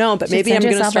 I don't know, but Should maybe send I'm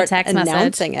going to yourself a start text message.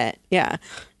 announcing it. Yeah.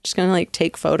 Just going to like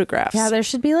take photographs. yeah, there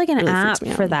should be like an Really app freaks me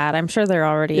out. for that. I'm sure there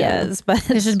already Yeah. is, but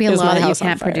There should be a Is law my that you house on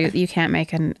can't fire? produce, you can't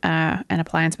make an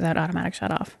appliance without automatic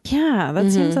shut off. yeah,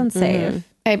 that seems unsafe.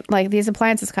 Like these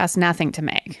appliances cost nothing to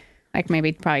make, like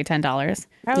maybe probably $10.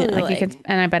 Probably Like you could,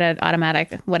 and I bet an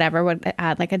automatic whatever would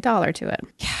add like $1 to it.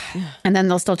 Yeah, and then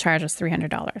they'll still charge us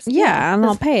 $300. Yeah, and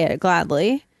I'll pay it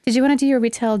gladly. Did you want to do your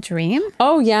retail dream?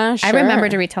 Oh yeah. Sure. I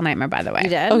remembered a retail nightmare, by the way. You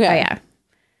did? Okay. Oh yeah.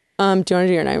 Do you want to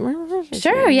do your nightmare?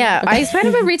 Sure. Yeah. I kind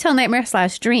of a retail nightmare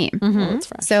 / dream. That's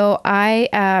fresh. So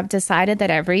I decided that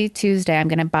every Tuesday I'm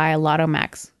going to buy a Lotto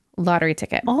Max lottery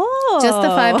ticket. Oh, Just the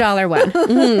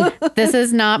 $5 one. This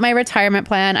is not my retirement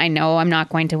plan. I know I'm not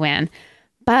going to win.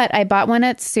 But I bought one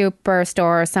at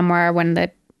Superstore somewhere when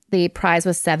the prize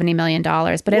was $70 million.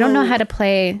 But I don't know how to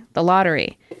play the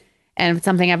lottery. And it's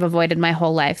something I've avoided my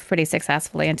whole life pretty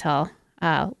successfully until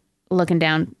looking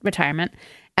down retirement.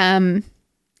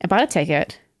 I bought a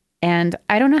ticket. And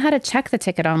I don't know how to check the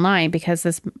ticket online because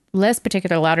this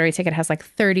particular lottery ticket has like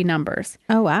 30 numbers.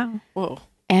 Oh wow. Whoa.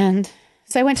 And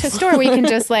so I went to a store where you can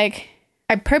just like,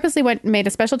 I purposely made a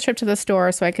special trip to the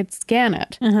store so I could scan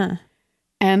it.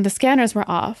 And the scanners were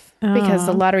off because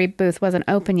the lottery booth wasn't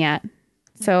open yet.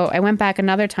 So I went back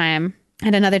another time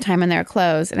and another time when they were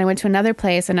closed. And I went to another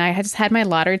place and I had just had my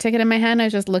lottery ticket in my hand. I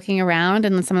was just looking around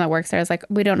and then someone that works there was like,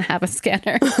 we don't have a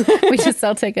scanner. We just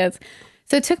sell tickets.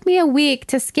 So it took me a week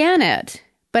to scan it.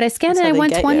 But I scanned it how and I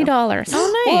they won get $20. you.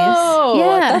 Oh nice. Whoa.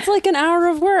 Yeah. That's like an hour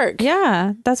of work.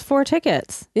 Yeah, that's 4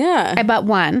 tickets. Yeah. I bought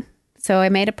one. So I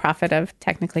made a profit of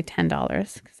technically $10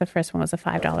 because the first one was a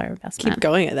 $5 investment. Keep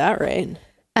going at that rate.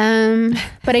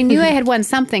 But I knew I had won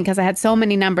something because I had so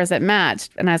many numbers that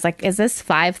matched. And I was like, is this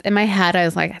five? In my head, I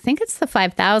was like, I think it's the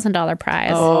 $5,000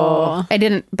 prize. Oh. I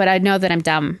didn't, but I know that I'm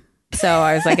dumb. So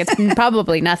I was like, it's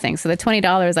probably nothing. So the $20,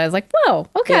 I was like, whoa,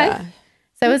 okay. Yeah.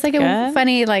 So it was like a Good.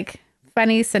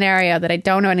 funny scenario that I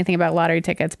don't know anything about lottery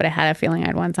tickets, but I had a feeling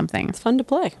I'd won something. It's fun to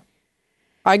play.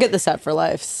 I get the set for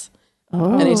lives.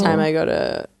 Anytime I go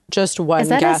to just one Is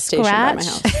that a gas station by my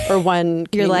scratch? house or one.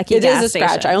 Your lucky It gas is a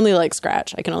scratch. station. I only like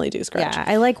scratch. I can only do scratch. Yeah,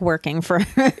 I like working for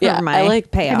Yeah, my I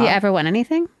like- payoff. Have you ever won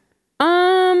anything?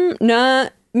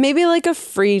 Not maybe like a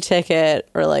free ticket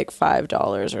or like $5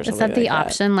 or something. Is that the like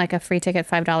option, like a free ticket,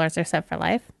 $5 or set for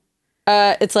life?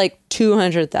 It's like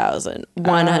 200,000,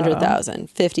 100,000,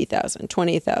 50,000,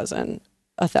 20,000,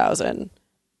 1,000,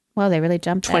 Well, they really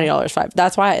jumped there. $20, $5.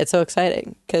 That's why it's so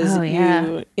exciting because Oh,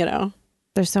 yeah. you know,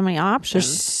 There's so many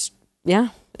options. yeah,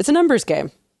 it's a numbers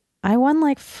game. I won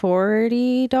like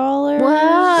 $40. What?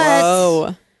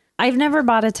 Whoa. I've never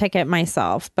bought a ticket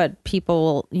myself, but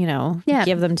people will, Yeah.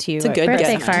 give them to you. It's a good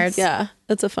Birthday gift. cards. Yeah,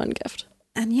 it's a fun gift.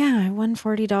 And yeah, I won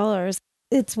 $40.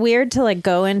 it's weird to like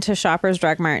go into Shoppers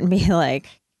Drug Mart and be like,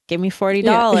 give me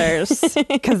 $40.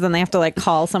 Because then they have to like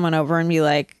call someone over and be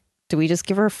like, do we just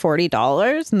give her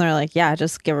 $40? And they're like, yeah,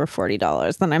 just give her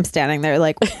 $40. Then I'm standing there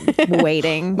like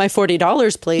waiting. My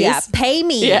 $40, please. Yeah, pay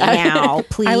me now,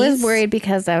 please. I was worried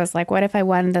because I was like, what if I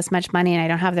won this much money and I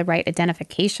don't have the right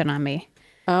identification on me?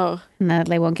 Oh. And then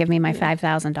they won't give me my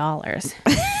 $5,000.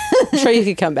 I'm sure you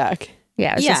could come back.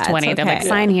 Yeah, it's Yeah, just 20. it's They're like, okay.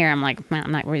 sign here. I'm like, man,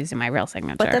 I'm not using my real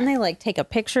signature. But then they like take a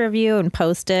picture of you and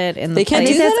post it in They the can't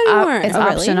place. do that It's anymore. It's Oh,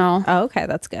 really? optional. Oh, okay,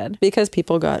 that's good. Because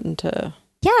people got into...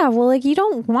 Yeah, well, like you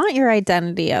don't want your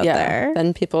identity out there.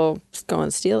 Then people go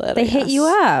and steal it. They I hit guess. you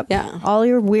up. Yeah. All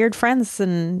your weird friends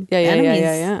and Yeah.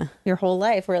 enemies your whole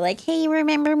life were like, hey,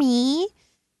 remember me?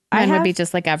 Mine would be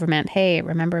just like government. Hey,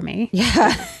 remember me?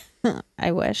 Yeah.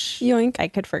 I wish Yoink. I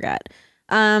could forget.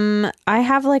 I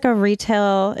have like a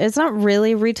retail, it's not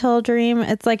really retail dream.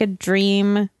 It's like a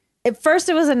dream. At first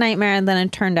it was a nightmare and then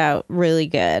it turned out really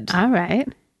good. All right.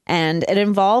 And it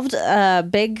involved a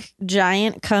big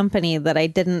giant company that I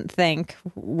didn't think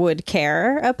would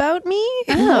care about me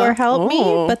or help me,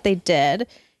 but they did.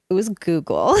 It was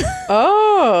Google.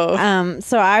 Oh.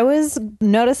 So I was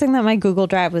noticing that my Google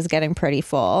Drive was getting pretty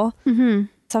full. Mm-hmm.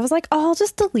 So I was like, oh, I'll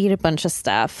just delete a bunch of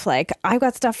stuff. Like I've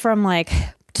got stuff from like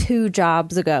 2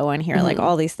 jobs ago in here, like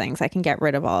all these things. I can get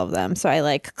rid of all of them. So I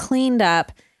like cleaned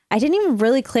up. I didn't even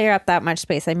really clear up that much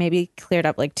space. I maybe cleared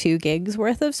up like 2 gigs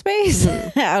worth of space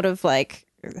out of like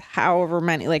however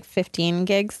many, like 15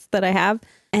 gigs that I have.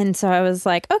 And so I was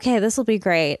like, okay, this will be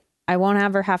great. I won't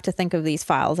ever have to think of these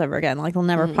files ever again. Like they'll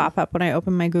never pop up when I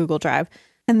open my Google Drive.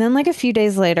 And then like a few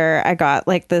days later, I got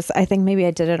like this, I think maybe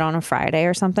I did it on a Friday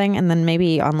or something. And then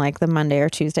maybe on like the Monday or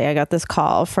Tuesday, I got this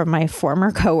call from my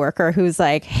former coworker who's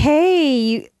like,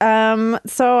 hey,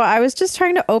 so I was just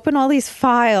trying to open all these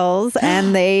files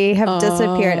and they have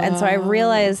disappeared. And so I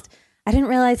realized, I didn't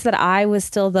realize that I was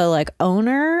still the like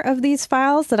owner of these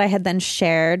files that I had then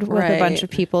shared with a bunch Right. of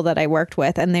people that I worked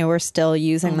with, and they were still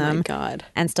using Oh them my God.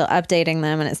 and still updating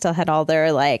them, and it still had all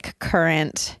their like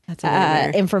current That's a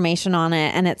nightmare. information on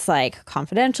it, and it's like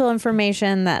confidential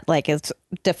information that like is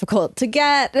difficult to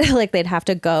get. Like they'd have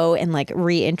to go and like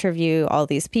re-interview all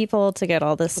these people to get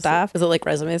all this stuff. Is it like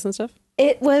resumes and stuff?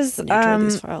 It was nature of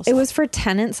these files. it was for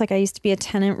tenants. Like I used to be a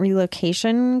tenant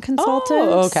relocation consultant.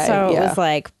 Oh, okay, So it yeah. was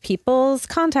like people's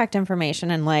contact information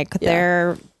and like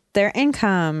their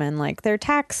income and like their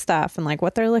tax stuff and like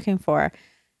what they're looking for.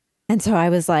 And so I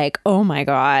was like, oh my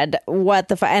God, what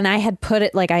the and I had put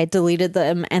it like I had deleted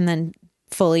them and then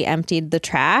fully emptied the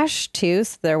trash too.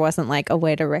 So there wasn't like a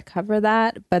way to recover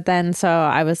that. But then so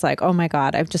I was like, oh my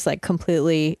God, I've just like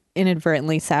completely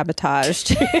inadvertently sabotaged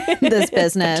this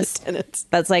business. Tenants.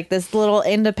 That's like this little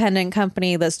independent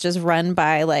company that's just run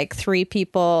by like 3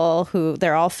 people who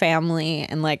they're all family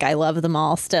and like I love them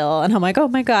all still. And I'm like, oh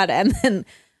my God. And then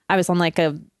I was on like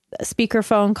a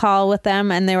speakerphone call with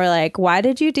them and they were like, why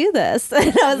did you do this?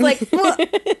 And I was like, well,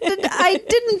 I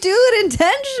didn't do it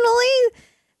intentionally.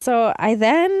 So I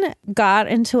then got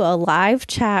into a live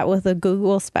chat with a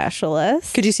Google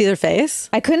specialist. Could you see their face?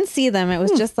 I couldn't see them. It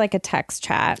was just like a text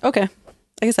chat. Okay.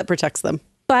 I guess that protects them.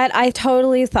 But I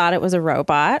totally thought it was a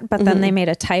robot. But then they made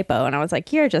a typo and I was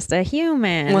like, you're just a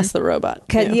human. Unless the robot.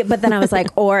 'Cause- Yeah. But then I was like,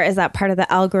 or is that part of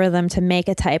the algorithm to make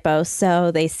a typo so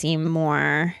they seem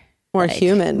more More like,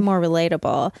 human. more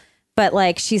relatable? But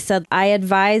like she said, I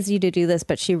advise you to do this,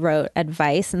 but she wrote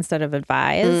advice instead of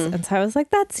advise. And so I was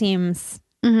like, that seems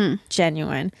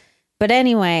genuine. But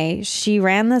anyway, she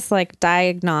ran this like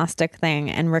diagnostic thing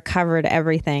and recovered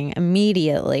everything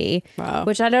immediately. Wow.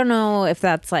 Which I don't know if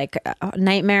that's like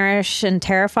nightmarish and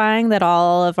terrifying that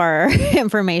all of our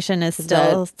information is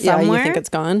still Yeah, somewhere. you think it's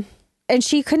gone? And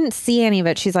she couldn't see any of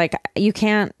it. She's like, you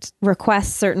can't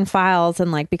request certain files. And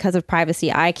like, because of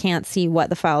privacy, I can't see what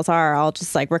the files are. I'll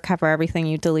just like recover everything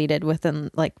you deleted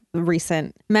within like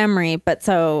recent memory. But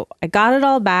so I got it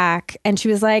all back. And she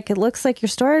was like, it looks like your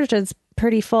storage is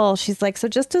pretty full. She's like, so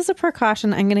just as a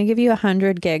precaution, I'm going to give you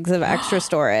 100 gigs of extra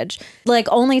storage, like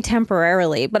only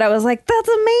temporarily. But I was like, that's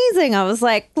amazing. I was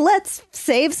like, let's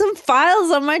save some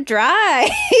files on my drive.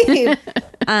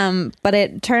 But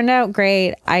it turned out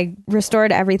great. I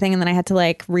restored everything and then I had to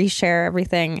like reshare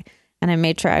everything. And I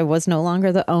made sure I was no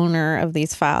longer the owner of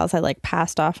these files. I like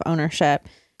passed off ownership.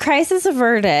 Crisis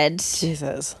averted.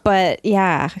 Jesus. But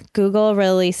yeah, Google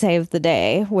really saved the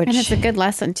day, which And it's a good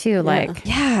lesson too. Like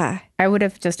yeah. I would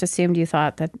have just assumed you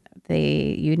thought that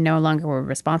you no longer were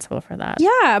responsible for that.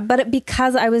 Yeah, but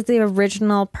because I was the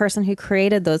original person who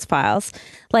created those files,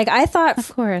 like I thought,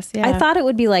 Of course. Yeah. I thought it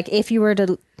would be like if you were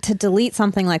to delete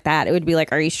something like that, it would be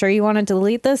like, are you sure you want to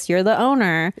delete this? You're the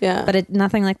owner. Yeah. But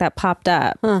nothing like that popped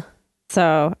up.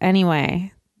 So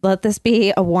anyway, let this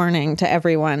be a warning to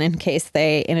everyone in case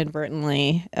they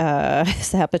inadvertently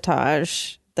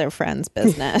sabotage their friend's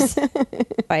business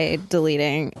by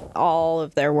deleting all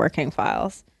of their working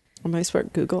files. I might swear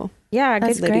Google. Yeah,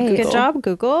 That's good, great. good job,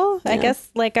 Google. I guess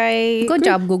Good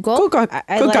job, Google. Google.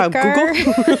 I like our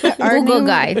Google new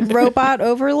guy. robot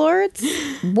overlords.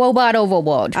 Wobot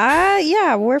overboard.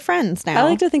 Yeah, we're friends now. I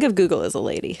like to think of Google as a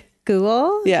lady.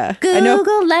 Google. Yeah. I know.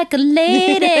 Google like a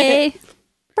lady.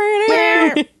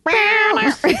 It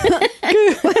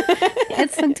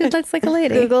looks like a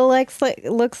lady. Google looks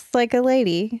like a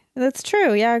lady. That's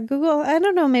true. Yeah, Google. I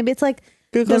don't know. Maybe it's like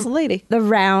Google's a lady. the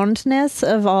roundness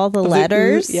of all the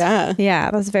letters. Yeah.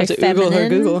 Yeah, that's very That's feminine. Google or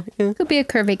Google. Yeah. Could be a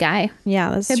curvy guy.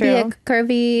 Yeah, that's Could true. be a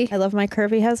curvy. I love my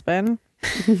curvy husband.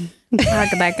 Look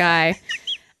at that guy.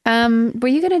 Were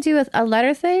you gonna do a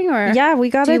letter thing, or Yeah, we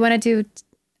got do you to. want to do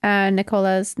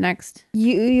Nicola's next?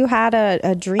 You had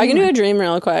a dream. I can do a dream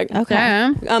real quick. Okay.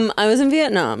 Yeah. I was in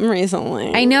Vietnam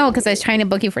recently. I know, because I was trying to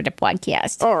book you for the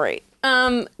podcast. All right.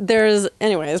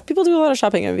 Anyways, people do a lot of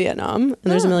shopping in Vietnam,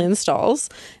 and there's a million stalls.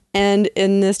 And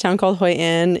in this town called Hoi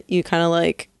An, you kind of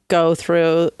like go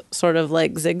through sort of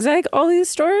like zigzag all these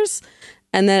stores.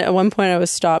 And then at one point I was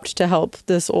stopped to help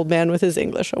this old man with his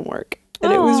English homework.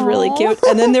 And it was really cute.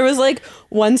 And then there was like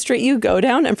one street you go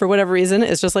down, and for whatever reason,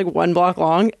 it's just like 1 block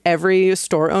long. Every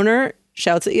store owner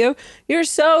shouts at you, "You're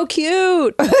so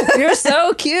cute. You're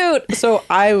so cute." So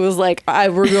I was like,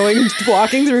 we're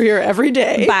walking through here every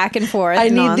day. back and forth. I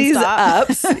need these nonstop.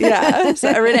 ups. Yeah. So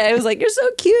every day I was like, "You're so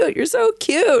cute. You're so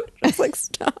cute." I was like,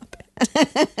 "Stop."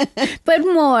 But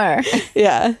more.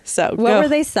 Yeah. So What were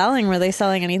they selling? Were they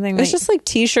selling anything? It's just like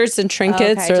t-shirts and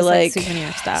trinkets, okay, or just, like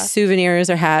souvenir stuff. souvenirs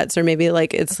or hats, or maybe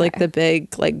like it's like the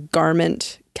big like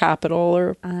garment capital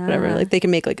or whatever. Like they can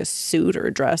make like a suit or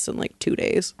a dress in like 2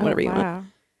 days, whatever you want. Wow.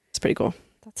 It's pretty cool.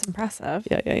 That's impressive.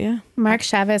 Yeah. Mark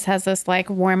Chavez has this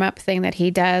like warm up thing that he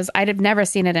does. I'd have never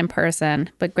seen it in person,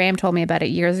 but Graham told me about it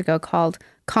years ago, called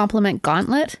Compliment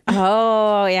Gauntlet.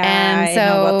 Oh yeah. And I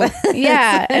know about so,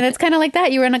 yeah, and it's kind of like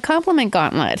that. You were in a compliment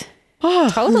gauntlet.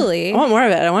 that. Totally. I want more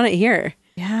of it. I want it here.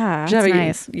 Yeah. Should have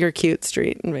nice. your cute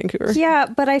street in Vancouver. Yeah,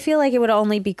 but I feel like it would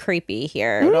only be creepy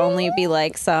here. It would only be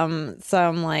like some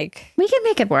like We can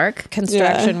make it work.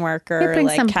 construction worker. We bring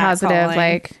like some positive, catcalling.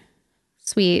 like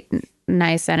sweet,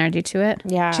 nice energy to it.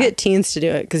 Yeah. To get teens to do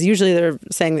it, because usually they're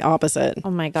saying the opposite.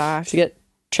 Oh my gosh. To get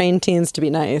trained teens to be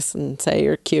nice and say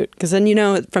you're cute, because then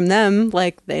from them,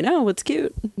 like they know what's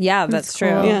cute. Yeah, that's true.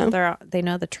 cool. Yeah. They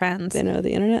know the trends. They know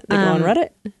the internet. They go on Reddit.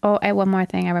 Oh, one more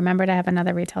thing. I remembered I have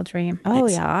another retail dream. Oh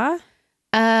yeah.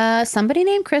 Somebody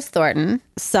named Chris Thornton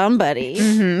Somebody.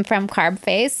 from Carb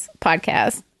Face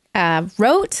podcast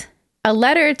wrote a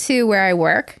letter to where I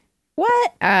work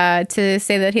What? to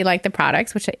say that he liked the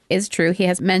products, which is true. He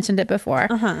has mentioned it before,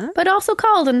 but also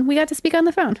called and we got to speak on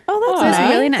the phone. Oh, that's It was nice.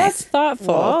 really nice. That's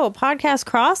thoughtful. Whoa, podcast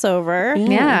crossover.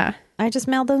 Yeah. I just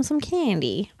mailed them some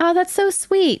candy. Oh, that's so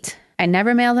sweet. I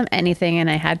never mailed them anything, and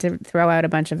I had to throw out a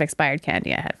bunch of expired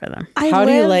candy I had for them. How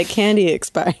do you like candy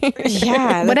expired?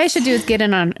 Yeah. What I should do is get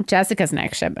in on Jessica's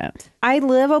next shipment. I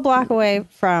live a block away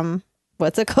from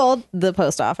what's it called? The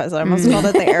post office. I almost called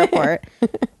it the airport.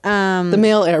 The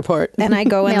mail airport. And I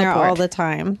go in there Mailport. all the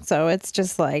time. So it's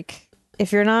just like,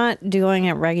 if you're not doing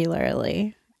it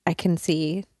regularly, I can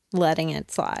see letting it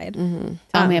slide.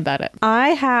 Tell me about it. I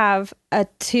have a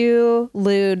too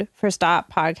lewd for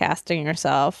stop podcasting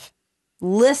yourself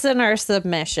listener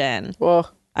submission. Whoa.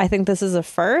 I think this is a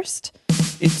first.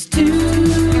 It's too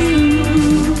good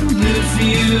for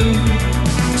you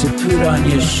to put on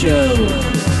your show.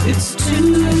 It's too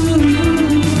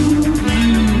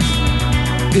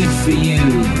good for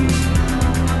you.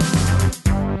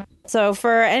 So,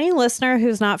 for any listener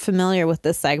who's not familiar with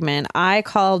this segment, I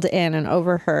called in and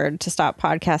overheard to stop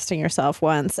podcasting yourself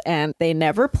once, and they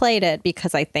never played it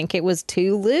because I think it was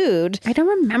too lewd. I don't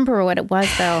remember what it was,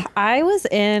 though. I was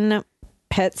in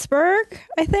Pittsburgh,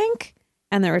 I think,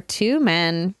 and there were two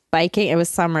men biking. It was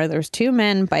summer. There was two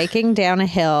men biking down a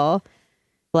hill,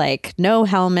 like no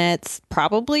helmets,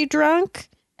 probably drunk.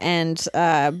 And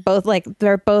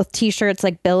they're both t-shirts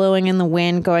like billowing in the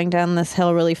wind going down this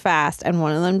hill really fast. And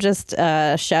one of them just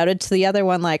shouted to the other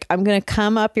one, like, "I'm going to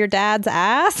come up your dad's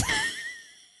ass."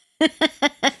 And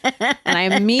I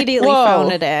immediately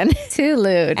phoned it in. Too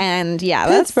lewd. And yeah,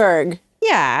 that's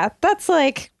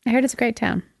like, I heard it's a great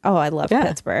town. oh, I love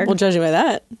Pittsburgh. We'll judge you by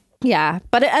that. Yeah,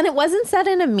 but it wasn't said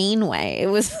in a mean way. It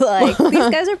was like, these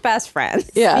guys are best friends.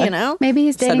 Yeah. You know? Maybe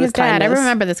he's dating with his dad. I kindness.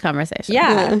 remember this conversation.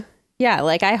 Yeah. Yeah,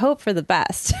 like I hope for the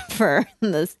best for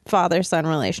this father-son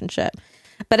relationship.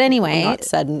 But anyway, Not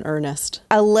said in earnest.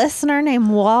 a listener named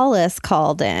Wallace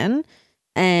called in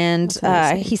And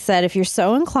he said, if you're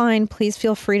so inclined, please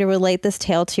feel free to relate this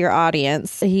tale to your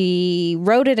audience. He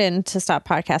wrote it in to Stop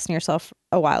Podcasting Yourself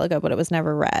a while ago, but it was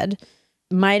never read.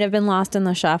 Might have been lost in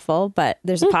the shuffle, but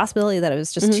there's a possibility that it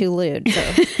was just too lewd. So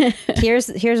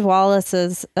here's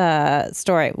Wallace's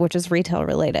story, which is retail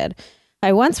related.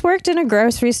 I once worked in a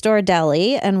grocery store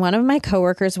deli, and one of my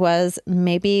coworkers was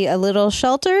maybe a little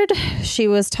sheltered. She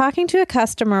was talking to a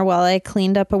customer while I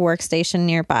cleaned up a workstation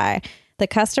nearby. The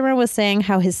customer was saying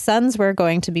how his sons were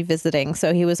going to be visiting,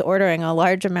 so he was ordering a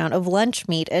large amount of lunch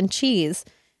meat and cheese.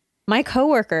 My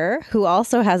coworker, who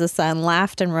also has a son,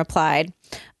 laughed and replied,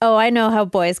 "Oh, I know how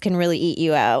boys can really eat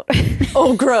you out."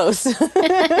 Oh, gross. The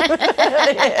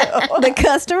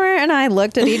customer and I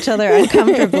looked at each other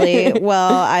uncomfortably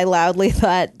while I loudly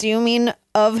thought, "Do you mean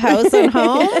of House and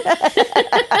Home?"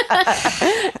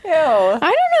 I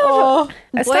don't know.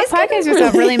 Stop Podcast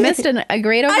Yourself really missed a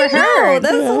great overheard. I know,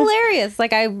 that's hilarious.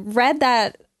 Like, I read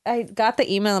that. I got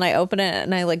the email and I opened it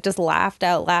and I like just laughed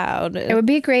out loud. It would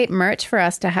be great merch for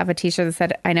us to have a t-shirt that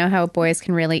said, "I know how boys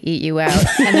can really eat you out."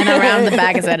 And then around the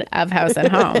back it said, "Of House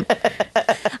and Home."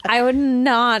 I would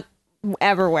not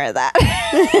ever wear that.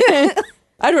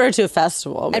 I'd wear it to a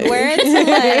festival. Maybe. I'd wear it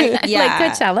to like, Like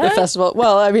Coachella. A festival.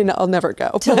 Well, I mean, I'll never go.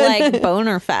 to like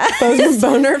Boner Fest.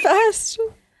 Boner Fest.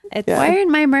 Why aren't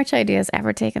my merch ideas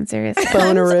ever taken seriously?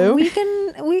 Boneroo.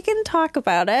 We can talk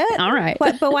about it. All right.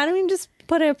 But why don't we just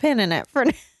put a pin in it for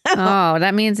now? Oh,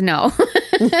 that means no.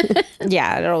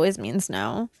 Yeah, it always means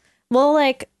no. Well,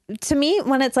 like, to me,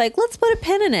 when it's like, let's put a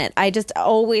pin in it, I just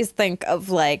always think of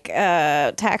like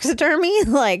taxidermy,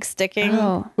 like sticking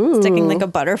like a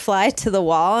butterfly to the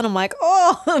wall. And I'm like,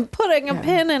 oh, I'm putting a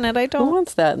pin in it. I Who don't.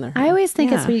 wants that in there? I always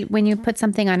think it's when you put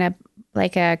something on a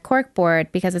cork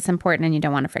board because it's important and you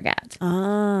don't want to forget.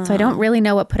 So I don't really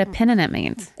know what put a pin in it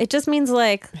means. It just means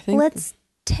like, let's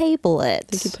table it.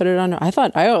 I think you put it on.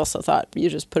 I also thought you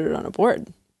just put it on a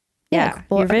board. Yeah,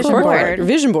 Your your vision cork board. Your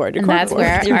vision board. Your And that's cork board.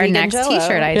 where Your our vegan next Jell-O.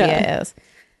 t-shirt idea is.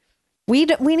 We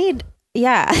need,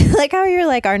 yeah, like how you're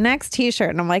like our next t-shirt.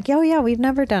 And I'm like, oh yeah, we've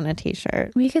never done a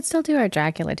t-shirt. We could still do our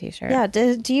Dracula t-shirt. Yeah,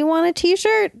 do you want a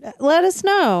t-shirt? Let us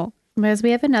know. Because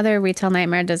we have another Retail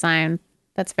Nightmare design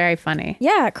that's very funny.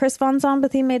 Yeah, Chris Von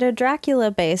Zombathy made a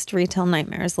Dracula-based Retail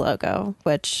Nightmares logo,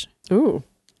 which Ooh.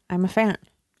 I'm a fan.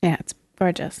 Yeah, it's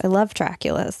gorgeous. I love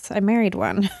Draculas. I married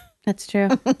one. That's true.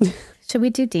 Should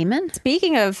we do Demon?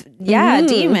 Speaking of,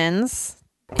 demons.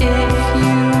 If you were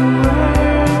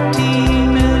a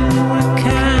demon, what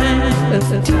kind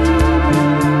of a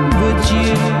demon would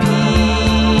you be?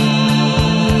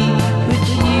 Would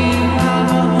you have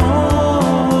a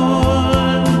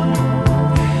horn?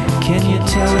 Can you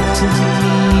tell it to me?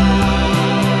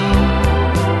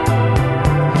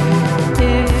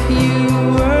 If you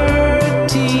were a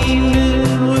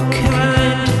demon, what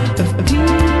kind of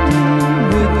demon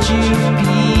would you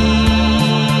be?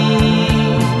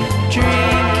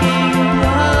 Drinking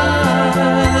blood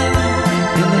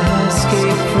in the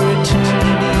hellscape for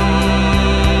eternity.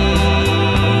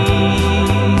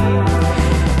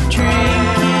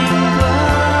 Drinking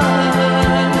blood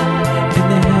in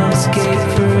the hellscape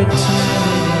for eternity.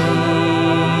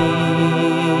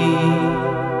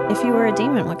 If you were a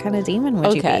demon, what kind of demon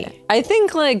would you be? I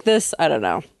think like this, I don't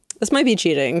know. This might be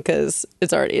cheating because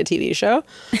it's already a TV show.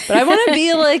 But I want to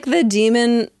be like the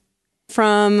demon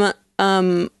from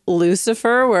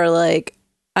Lucifer, where like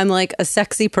I'm like a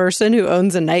sexy person who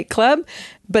owns a nightclub,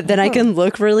 but then I can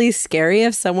look really scary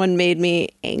if someone made me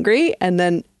angry, and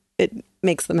then it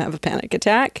makes them have a panic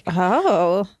attack.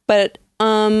 Oh, But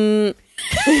That's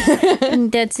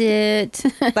it. That's a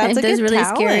That's good really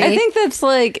talent. scary. I think that's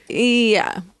like,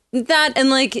 yeah, that and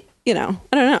like, you know,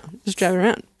 I don't know, just driving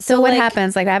around. So what like-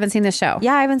 happens? Like, I haven't seen the show.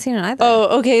 yeah, I haven't seen it either.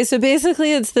 Oh, okay. So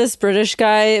basically, it's this British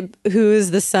guy who is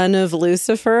the son of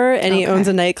Lucifer, and he owns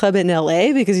a nightclub in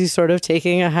LA because he's sort of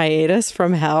taking a hiatus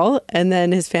from hell. And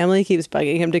then his family keeps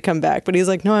bugging him to come back, but he's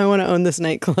like, "No, I want to own this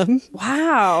nightclub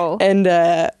Wow. and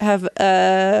have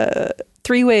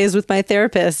 3 ways with my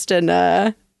therapist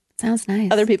and Sounds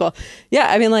nice. other people." Yeah,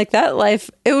 I mean, like that life.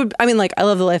 It would. I mean, like I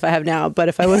love the life I have now, but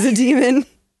if I was a demon,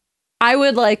 I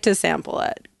would like to sample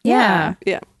it. Yeah.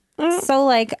 Yeah. So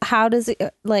like how does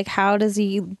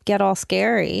he get all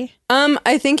scary?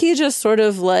 I think he just sort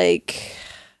of like,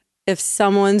 if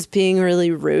someone's being really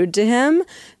rude to him,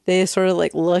 they sort of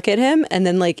like look at him and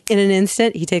then like in an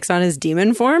instant he takes on his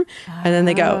demon form and then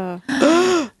they go,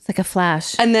 It's like a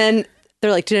flash. and then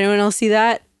they're like, did anyone else see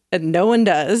that? And no one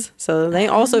does. So they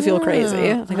also feel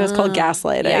crazy. I think that's called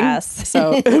gaslighting. Yes.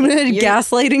 So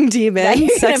gaslighting demon,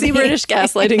 sexy British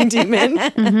gaslighting demon.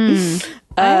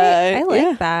 I like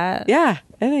yeah. that. Yeah,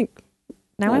 I think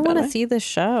Now Not I a bad want to way. see this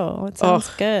show. It sounds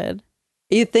good.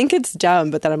 You think it's dumb,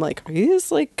 but then I'm like,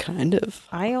 he's like kind of.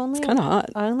 It's kind of hot.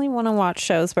 I only want to watch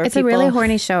shows where It's a people really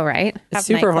horny show, right? It's have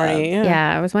super nightclubs. horny.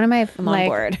 Yeah, it was one of my I'm on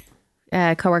board.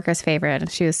 coworkers' favorite.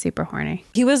 She was super horny.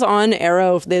 He was on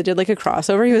Arrow. They did like a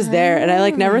crossover. He was there, and I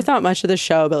like never thought much of the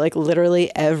show, but like literally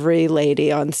every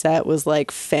lady on set was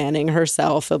like fanning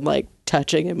herself and like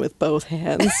touching him with both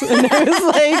hands. And I was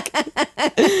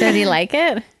like, Did he like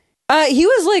it? he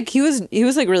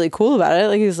was like really cool about it.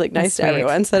 Like he was like nice to sweet.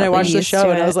 everyone. So then I Probably watched the used show to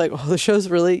and I it. was like, oh, the show's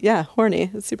really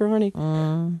horny. It's super horny.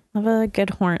 Have a good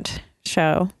horned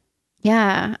show.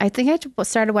 Yeah, I think I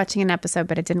started watching an episode,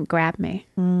 but it didn't grab me.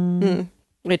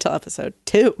 Wait till episode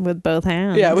 2. With both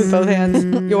hands. Yeah, with both hands.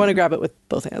 You want to grab it with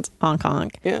both hands. honk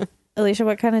honk. Yeah. Alicia,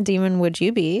 what kind of demon would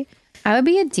you be? I would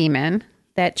be a demon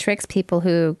that tricks people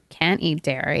who can't eat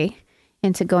dairy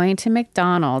into going to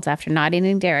McDonald's after not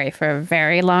eating dairy for a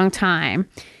very long time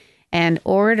and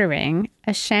ordering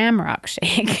a Shamrock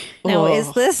Shake. Now,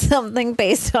 is this something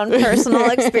based on personal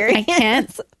I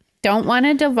experience? don't want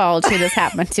to divulge who this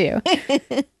happened to.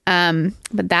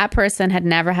 But that person had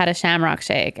never had a Shamrock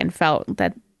Shake and felt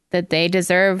that they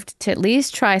deserved to at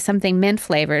least try something mint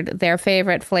flavored, their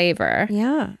favorite flavor.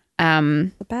 Yeah,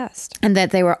 the best. And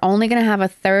that they were only going to have a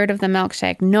third of the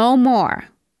milkshake, no more,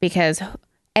 because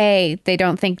A, they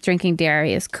don't think drinking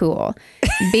dairy is cool.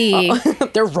 B,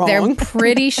 They're wrong. they're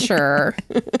pretty sure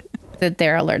that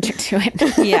they're allergic to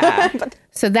it. Yeah.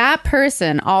 So that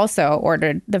person also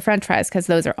ordered the French fries because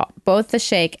those are both the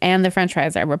shake and the French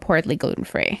fries are reportedly gluten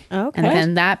free. Okay. And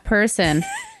then that person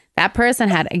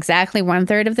had exactly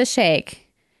 1/3 of the shake,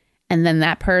 and then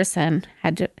that person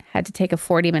had to take a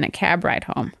 40-minute cab ride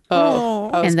home.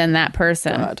 And then that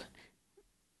person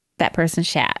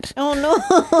shat, Oh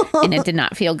no. and it did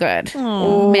not feel good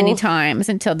many times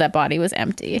until that body was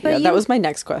empty. Yeah, that was my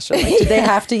next question. Like, did they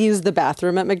have to use the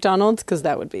bathroom at McDonald's? Because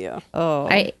that would be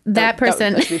that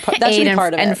Person should be part- that should ate be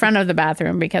part of in it. front of the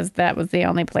bathroom because that was the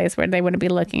only place where they wouldn't be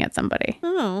looking at somebody.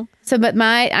 Oh. So, but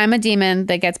I'm a demon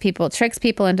that tricks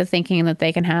people into thinking that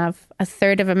they can have a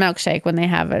third of a milkshake when they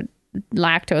have a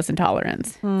lactose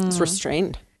intolerance. It's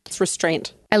restrained. It's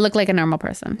restraint. I look like a normal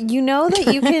person. You know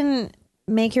that you can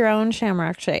make your own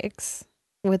Shamrock Shakes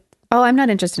with. Oh, I'm not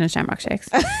interested in Shamrock Shakes.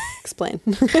 Explain.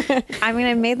 I mean,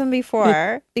 I've made them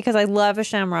before because I love a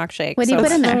Shamrock Shake. What do you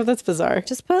put in there? Oh, that's bizarre.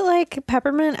 Just put like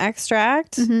peppermint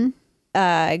extract,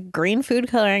 green food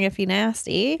coloring if you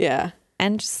nasty. Yeah.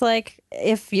 And just like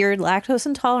if you're lactose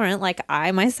intolerant, like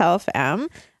I myself am,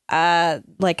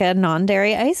 like a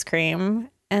non-dairy ice cream.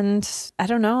 And I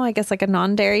don't know, I guess like a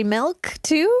non-dairy milk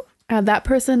too. That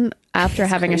person, after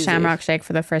having crazy. a Shamrock Shake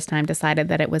for the first time, decided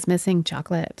that it was missing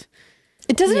chocolate.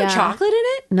 It doesn't Yeah. have chocolate in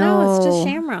it? No, It's just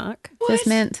Shamrock. Just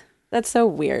mint. That's so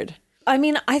weird. I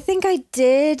mean, I think I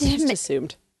did. Just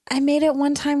assumed. I made it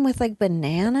one time with like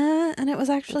banana and it was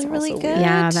actually That's really also good. weird.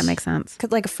 Yeah, that makes sense.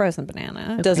 Like a frozen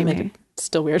banana. It doesn't make creamy. it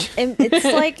still weird. And it's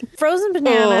like frozen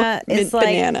banana is mint like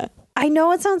banana. I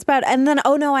know it sounds bad. And then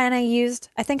and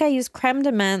I think I used creme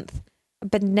de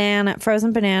menthe,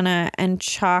 frozen banana, and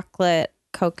chocolate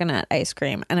coconut ice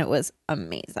cream, and it was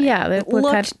amazing. Yeah, it we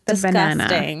cut looked the banana.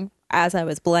 disgusting as I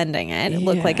was blending it. It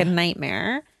looked like a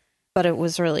nightmare, but it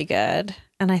was really good.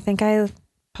 And I think I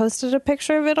posted a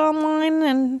picture of it online,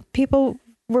 and people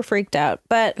were freaked out.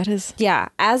 But That is. yeah,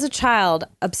 as a child,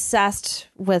 obsessed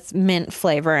with mint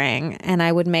flavoring, and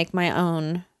I would make my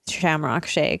own Shamrock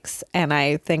Shakes. And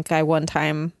I think I one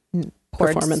time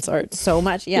poured Performance art. so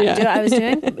much. Yeah, Yeah. dude, I was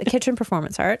doing kitchen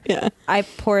performance art. Yeah. I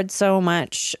poured so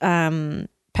much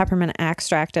peppermint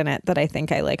extract in it that I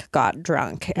think I like got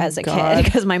drunk as a God. kid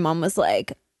because my mom was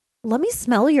like, "Let me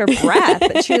smell your breath."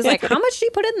 And she was like, "How much do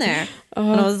you put in there?"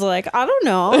 And I was like, "I don't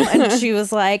know." And she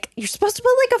was like, "You're supposed to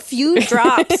put like a few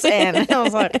drops in." And I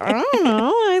was like, "I don't know.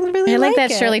 I really I like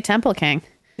that it." Shirley Temple King.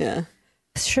 Yeah.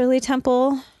 Shirley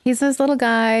Temple. He's this little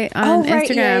guy on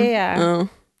Instagram. Yeah. Oh.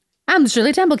 I'm the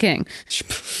Shirley Temple King.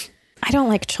 I don't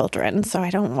like children, so I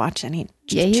don't watch any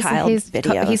Yeah, child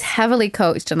videos. he's heavily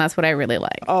coached, and that's what I really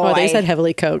like. Oh, they I said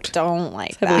heavily coked. don't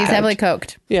like heavily that. He's heavily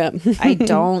coached. Yeah. I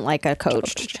don't like a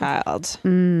coached child.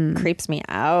 Creeps me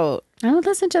out. Oh,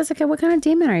 listen, Jessica, what kind of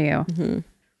demon are you?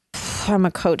 I'm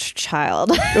a coached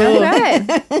child. All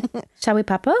right. Shall we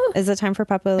papo? Is it time for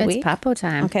Papa of the It's Week? papo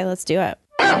time. Okay, let's do it.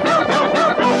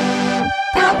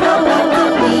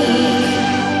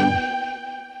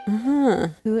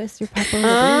 Who is your Papa of the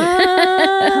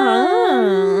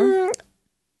Week?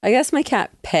 I guess my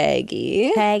cat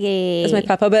Peggy Peggy. is my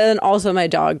papa, but then also my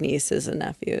dog nieces and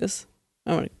nephews.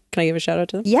 Can I give a shout out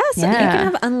to them? Yes, you Yeah.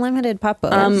 can have unlimited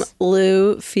papas.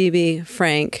 Lou, Phoebe,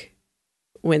 Frank,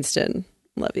 Winston.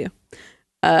 Love you.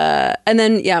 And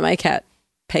then, my cat,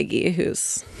 Peggy,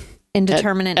 who's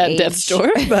Indeterminate at age. death's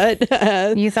door.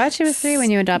 But You thought she was 3 when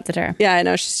you adopted her. yeah, I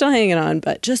know. She's still hanging on,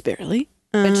 but just barely.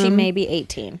 But she may be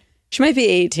 18. She might be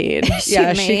 18.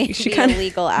 Yeah, she she be kind a of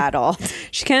legal adult.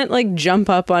 she can't like jump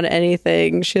up on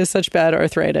anything. She has such bad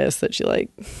arthritis that she like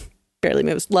barely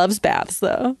moves. Loves baths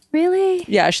though. Really?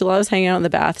 Yeah, she loves hanging out in the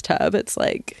bathtub. It's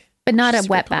like But not a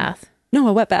wet bath. no,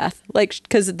 a wet bath. Like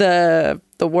because the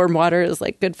warm water is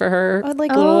like good for her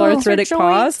like, little her arthritic joints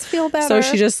paws. feel better. So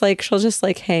she'll just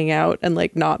like hang out and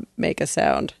like not make a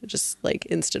sound. Just like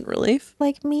instant relief.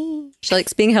 like me. She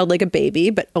likes being held like a baby,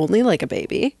 but only like a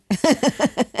baby.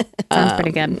 Sounds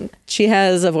pretty good. She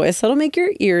has a voice that'll make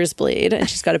your ears bleed, and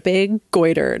she's got a big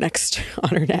goiter next on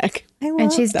her neck.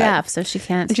 And she's deaf, so she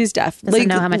can't. And she's deaf. Doesn't Like,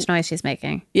 know how much noise she's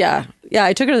making. Yeah. Yeah.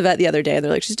 I took her to the vet the other day, and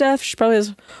they're like, she's deaf. She probably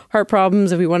has heart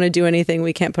problems. If we want to do anything,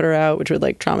 we can't put her out, which would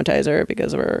like traumatize her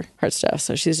because of her heart stuff.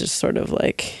 So she's just sort of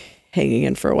like hanging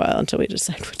in for a while until we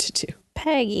decide what to do.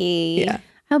 Peggy. Yeah.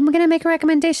 I'm going to make a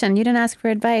recommendation. You didn't ask for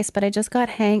advice, but I just got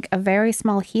Hank a very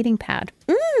small heating pad.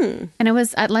 And it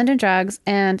was at London Drugs,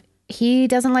 and he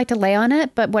doesn't like to lay on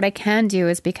it. But what I can do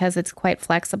is, because it's quite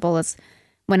flexible, is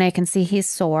when I can see he's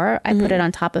sore, I put it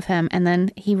on top of him, and then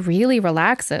he really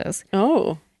relaxes.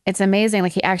 Oh. It's amazing.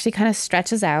 Like, he actually kind of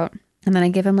stretches out, and then I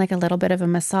give him like a little bit of a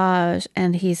massage,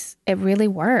 and it really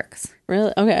works.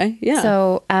 Really? Okay. Yeah.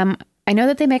 So I know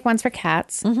that they make ones for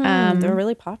cats. They're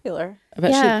really popular. I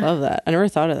bet yeah. she'd love that. I never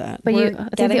thought of that. But We're I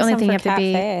think getting the only some thing you for have to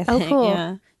be Cafe, I think, cool.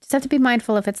 yeah. Just have to be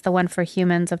mindful if it's the one for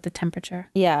humans of the temperature,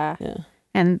 Yeah.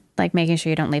 and like making sure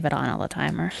you don't leave it on all the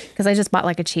time. Or because I just bought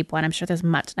like a cheap one. I'm sure there's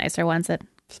much nicer ones that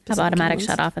have automatic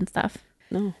shut off and stuff.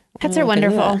 No. Pets I are don't do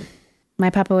wonderful. that. My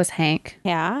papa was Hank.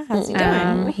 Yeah. How's he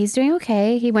doing? He's doing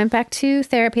okay. He went back to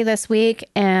therapy this week,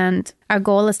 and our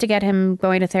goal is to get him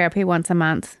going to therapy once a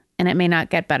month. And it may not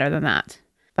get better than that,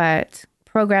 but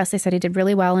progress. They said he did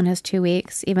really well in his 2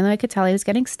 weeks, even though I could tell he was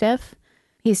getting stiff.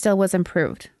 He still was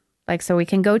improved. Like, so we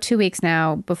can go 2 weeks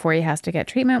now before he has to get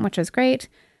treatment, which is great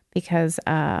because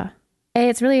A,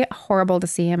 it's really horrible to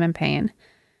see him in pain.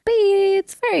 B,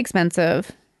 it's very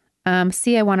expensive.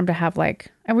 C, I want him to have I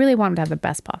really want him to have the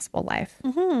best possible life.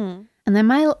 Mm-hmm. And then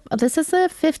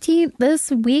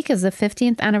this week is the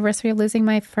 15th anniversary of losing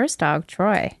my first dog,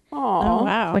 Troy, Oh,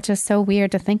 wow. which is so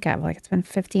weird to think of. Like, it's been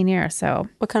 15 years. So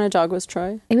What kind of dog was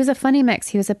Troy? it was a funny mix.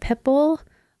 He was a pit bull,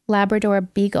 Labrador,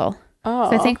 beagle.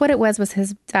 Oh. So I think what it was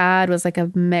his dad was like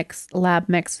a lab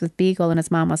mix with beagle, and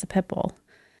his mom was a pit bull.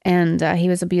 And he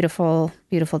was a beautiful,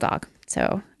 beautiful dog.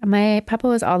 So my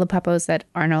puppo is all the puppos that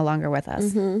are no longer with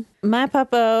us. My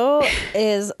puppo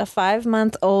is a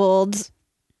 5-month-old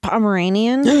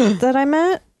Pomeranian that I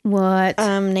met, What?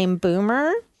 named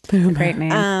Boomer. A great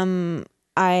name.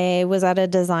 I was at a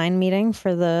design meeting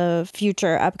for the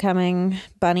future upcoming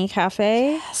Bunny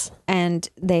Cafe. And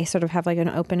they sort of have like an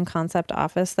open concept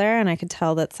office there. And I could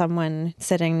tell that someone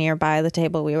sitting nearby the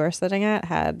table we were sitting at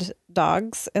had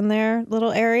dogs in their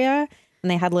little area. And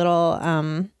they had little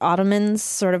ottomans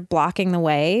sort of blocking the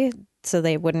way so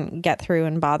they wouldn't get through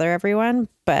and bother everyone.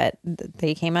 But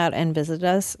they came out and visited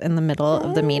us in the middle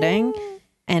of the meeting.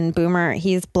 And Boomer,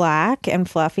 he's black and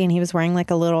fluffy, and he was wearing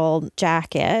like a little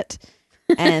jacket.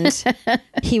 And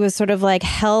he was sort of like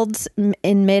held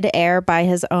in midair by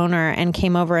his owner and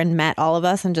came over and met all of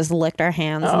us and just licked our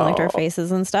hands and licked our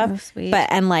faces and stuff. Oh, sweet.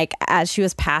 And like as she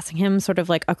was passing him sort of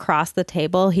like across the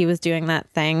table, he was doing that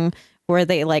thing where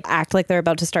they like act like they're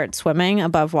about to start swimming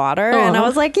above water. And I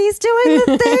was like, he's doing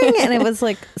the thing. And it was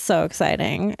like so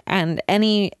exciting. And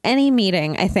any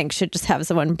meeting, I think, should just have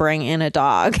someone bring in a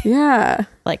dog Yeah.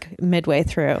 like midway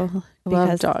through. I love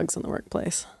Because dogs in the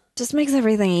workplace. just makes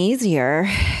everything easier.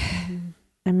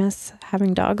 I miss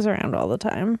having dogs around all the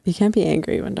time. You can't be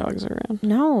angry when dogs are around.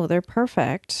 No, they're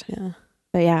perfect. Yeah.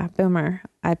 But yeah, Boomer,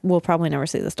 I will probably never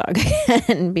see this dog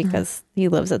again because he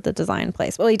lives at the design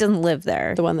place. Well, he doesn't live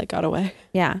there. The one that got away.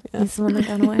 Yeah, he's the one that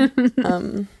got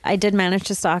away. I did manage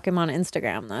to stalk him on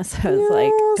Instagram though. So I was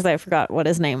like, because I forgot what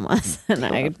his name was. And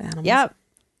I, love animals. yep,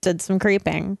 did some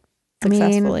creeping I mean,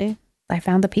 successfully. I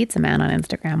found the pizza man on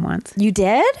Instagram once. You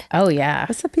did? Oh, yeah.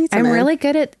 What's a pizza I'm man? really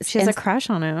good at... She has a crush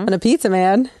on him. And a pizza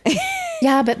man.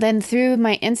 Yeah, but then through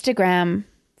my Instagram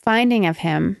finding of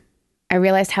him, I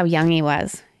realized how young he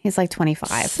was. He's like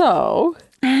 25. So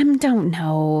Don't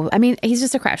know. I mean, he's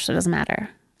just a crush, so it doesn't matter.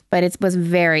 But it was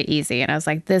very easy. And I was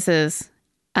like, this is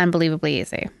unbelievably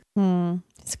easy.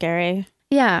 Scary.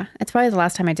 Yeah, it's probably the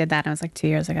last time I did that. And it was like 2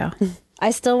 years ago.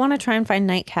 I still want to try and find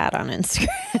Nightcat on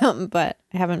Instagram, but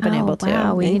I haven't been able to.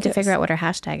 Wow, we need to Yes. figure out what her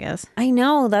hashtag is. I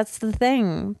know, that's the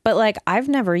thing. But like, I've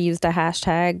never used a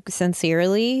hashtag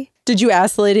sincerely. Did you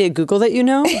ask the lady at Google that you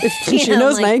know if she Yeah,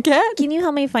 knows like, Nightcat? Can you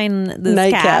help me find this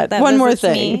Nightcat. cat that One more visits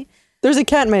thing. me? There's a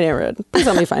cat in my neighborhood. Please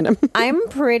help me find him. I'm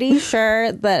pretty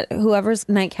sure that whoever's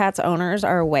Nightcat's owners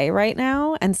are away right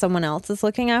now and someone else is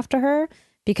looking after her,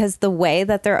 because the way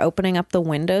that they're opening up the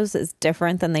windows is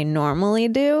different than they normally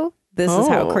do. This is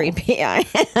how Oh. creepy I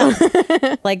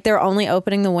am. Like, they're only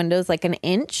opening the windows like an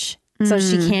inch so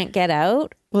she can't get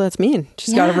out. Well, that's mean.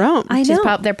 She's got to roam. I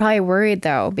know. They're probably worried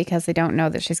though because they don't know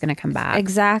that she's going to come back.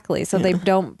 Exactly. So they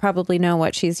don't probably know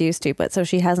what she's used to, but so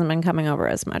she hasn't been coming over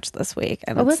as much this week.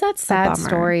 And What was it's that a sad bummer.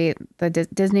 story? The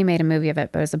Disney made a movie of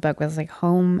it, but it was a book. It was like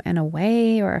Home and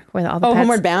Away, or where all the Oh, pets.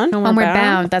 Homeward Bound? Homeward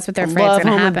Bound. That's what they're afraid Love is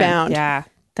going to Homeward happen. Bound. Yeah.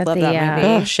 That Love the, that movie.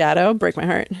 Oh, Shadow, break my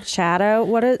heart. Shadow.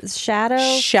 What is Shadow?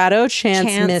 Shadow,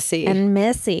 Chance, Missy. And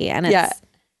Missy. And it's Yeah.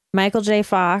 Michael J.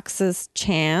 Fox's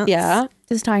Chance. yeah.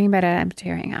 Just talking about it, I'm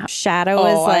tearing up. Shadow Oh,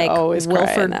 is I like always cry in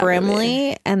Wilford that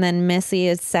Brimley, and then Missy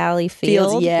is Sally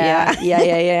Field. Feels, yeah.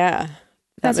 Yeah.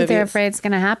 That's what movie they're is afraid is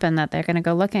going to happen, that they're going to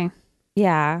go looking.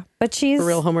 Yeah. But she's a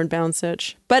real Homeward Bound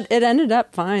sitch. But it ended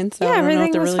up fine. So Yeah, I don't know everything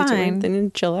what they're was really fine. doing. They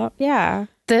need to chill out. yeah.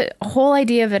 The whole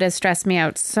idea of it has stressed me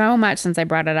out so much since I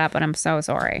brought it up, and I'm so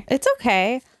sorry. It's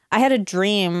okay. I had a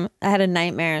dream. I had a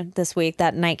nightmare this week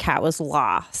that Nightcat was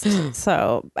lost.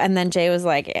 So, and then Jay was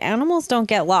like, "Animals don't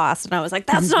get lost," and I was like,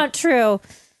 "That's not true."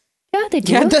 Yeah, they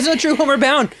do. Yeah, that's not true. Homeward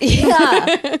Bound.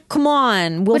 Yeah, come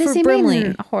on, What does Wilford he Brimley.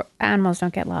 mean? Animals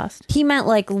don't get lost. He meant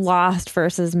like lost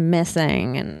versus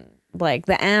missing, and like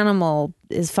the animal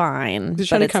is fine. He's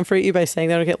trying but to comfort you by saying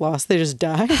they don't get lost. They just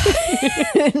die.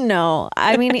 no,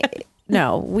 I mean,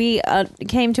 no. We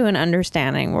came to an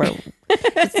understanding where,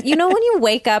 you know, when you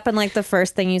wake up and like the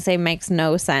first thing you say makes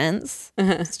no sense.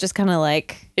 It's just kind of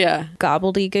like Yeah.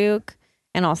 gobbledygook,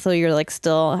 and also you're like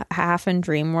still half in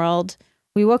dream world.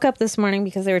 We woke up this morning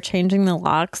because they were changing the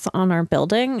locks on our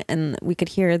building, and we could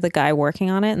hear the guy working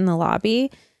on it in the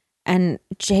lobby. And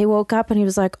Jay woke up and he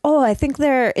was like, "Oh, I think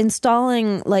they're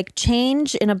installing like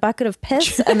change in a bucket of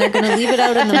piss and they're going to leave it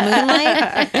out in the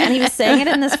moonlight." And he was saying it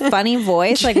in this funny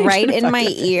voice, like right in my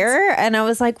ear. And I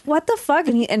was like, "What the fuck?"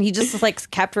 And he just like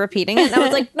kept repeating it. And I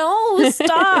was like, "No,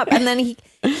 stop." And then he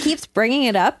keeps bringing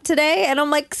it up today. And I'm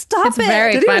like, "Stop It's it."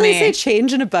 very Did he really funny. say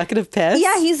change in a bucket of piss?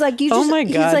 Yeah, he's like, you Oh just, my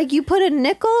he's God. like, you put a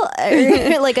nickel,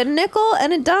 or like a nickel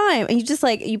and a dime, and you just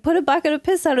like, you put a bucket of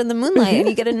piss out in the moonlight and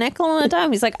you get a nickel and a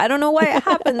dime. He's like, I don't know why it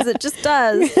happens, it just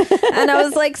does. And I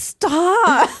was like,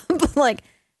 stop. Like,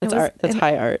 That's it was- art. That's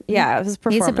high art. Yeah, it was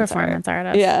performance. He's a art. performance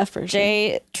artist. Yeah, for sure.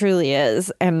 Jay truly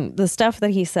is, and the stuff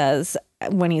that he says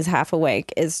when he's half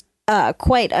awake is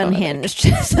quite unhinged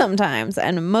sometimes,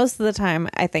 and most of the time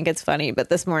I think it's funny. But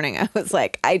this morning I was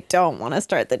like, I don't want to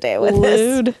start the day with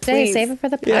Lewd. this. Jay, Please. save it for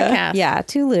the Yeah. podcast. Yeah,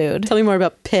 too lewd. Tell me more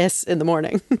about piss in the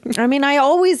morning. I mean, I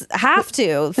always have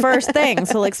to first thing.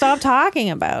 So like, stop talking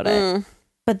about it.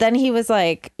 But then he was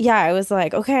like, yeah, I was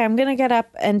like, okay, I'm going to get up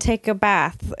and take a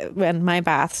bath. And my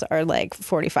baths are like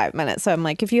 45 minutes. So I'm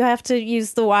like, if you have to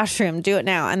use the washroom, do it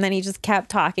now. And then he just kept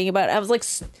talking about it. I was like,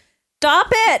 stop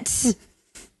it.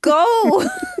 Go.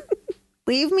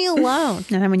 Leave me alone.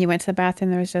 And then when you went to the bathroom,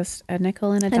 there was just a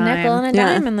nickel and a A dime. nickel and a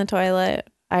Yeah. dime in the toilet.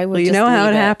 I would Well, you just know how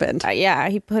leave it happened. Yeah,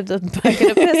 he put a bucket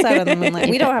of piss out in the moonlight.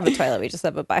 We don't have a toilet. We just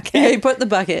have a bucket. Yeah, you put the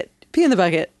bucket, pee in the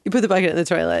bucket. You put the bucket in the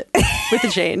toilet with the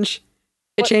change.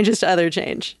 It changes to other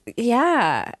change.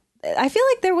 Yeah. I feel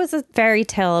like there was a fairy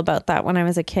tale about that when I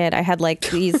was a kid. I had like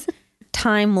these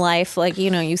Time Life, like,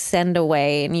 you know, you send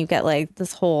away and you get like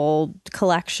this whole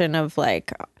collection of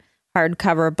like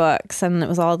hardcover books, and it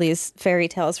was all these fairy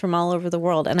tales from all over the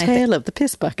world. And I think, Tale of the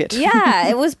piss bucket. yeah,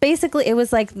 it was basically, it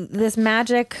was like this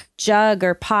magic jug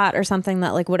or pot or something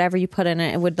that like whatever you put in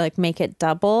it, it would like make it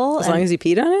double. As long as you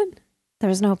peed on it? There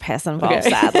was no piss involved, Okay.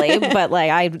 sadly, but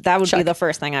like that would be the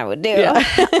first thing I would do.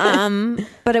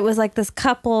 But it was like this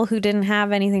couple who didn't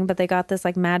have anything, but they got this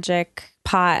like magic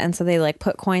pot, and so they like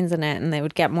put coins in it, and they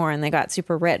would get more, and they got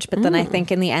super rich. But then I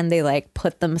think in the end they like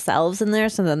put themselves in there,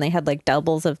 so then they had like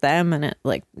doubles of them, and it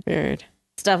like Weird.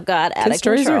 stuff got out of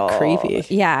stories are control.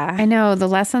 creepy. Yeah, I know the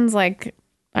lessons like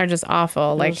are just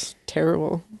awful. Like, It's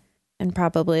terrible. and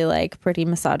probably like pretty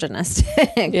misogynistic.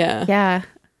 Yeah. yeah.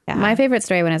 Yeah. My favorite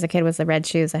story when I was a kid was the red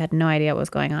shoes. I had no idea what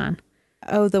was going on.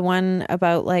 Oh, the one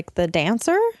about like the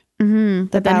dancer. Mm-hmm.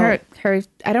 But then About- her,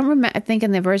 I don't remember. I think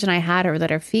in the version I had her that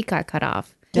her feet got cut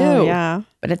off. Oh, Ew. yeah.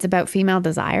 But it's about female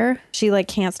desire. She like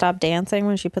can't stop dancing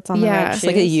when she puts on the Yeah. red It's shoes.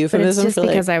 Like a But it's euphemism just for like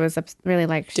because I was really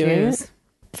like doing shoes. it?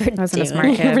 I wasn't a doing smart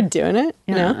You ever kid. doing it?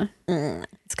 Yeah. No.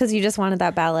 It's because you just wanted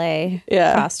that ballet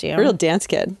Yeah. costume. Real dance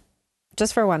kid.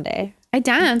 Just for one day. I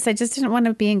danced. I just didn't want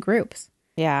to be in groups.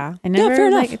 Yeah. I never fair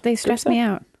enough. like they stressed me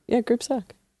out. Yeah, group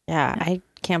suck. Yeah. I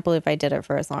can't believe I did it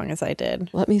for as long as I did.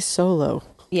 Let me solo.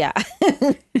 Yeah.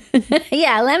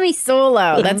 Yeah, let me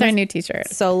solo. That's our new T-shirt.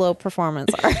 Solo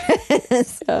performance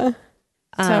artist. Yeah.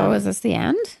 So is this the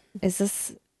end? Is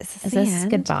this Is the this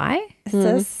end? goodbye? Is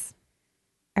this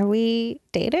are we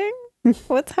dating?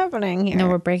 What's happening here? No,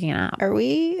 we're breaking up. Are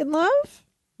we in love?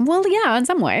 Well, yeah, in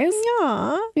some ways.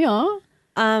 Yeah.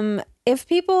 Yeah. If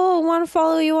people want to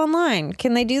follow you online,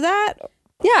 can they do that?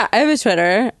 Yeah, I have a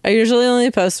Twitter. I usually only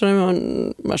post when I'm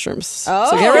on mushrooms. So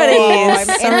Oh, get ready. I'm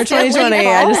Summer instantly 2020.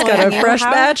 I just got a following you. fresh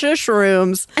How- batch of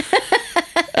shrooms.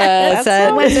 That's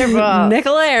so wonderful.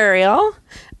 Nicola Ariel.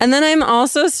 And then I'm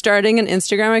also starting an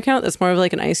Instagram account that's more of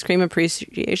like an ice cream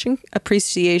appreciation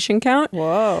count.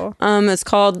 Whoa. It's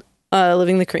called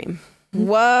Living the Cream.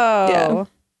 Whoa. Yeah.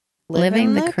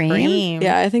 Living the cream?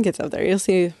 Yeah, I think it's up there. You'll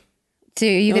see. So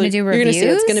you going to do You're reviews? gonna see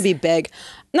it's gonna be big.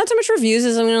 Not so much reviews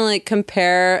as I'm gonna like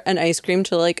compare an ice cream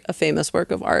to like a famous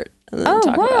work of art. And then Oh,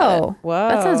 talk about it. whoa. Whoa.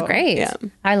 That sounds great. Yeah.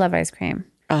 I love ice cream.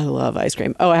 I love ice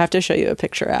cream. Oh, I have to show you a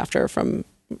picture after from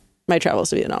my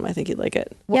travels to Vietnam. I think you'd like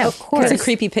it. Yeah, of course. It's a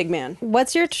creepy pig man.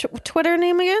 What's your Twitter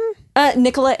name again?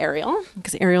 Nicola Ariel,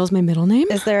 because Ariel is my middle name.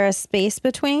 Is there a space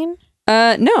between?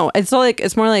 No, it's more like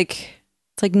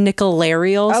it's like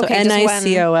Nicolariel. So Okay, just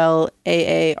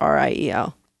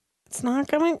Nicolalariel. It's not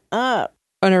coming up.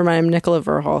 Oh, never mind. I'm Nicola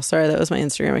Verhall. Sorry, that was my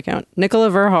Instagram account. Nicola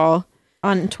Verhall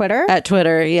On Twitter? at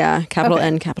Twitter. Yeah, capital Okay.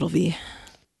 N, capital V.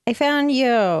 I found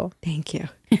you. Thank you.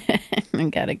 I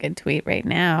got a good tweet right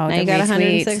now. Now you to got retweet.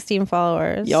 116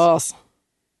 followers. Yes.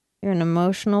 You're an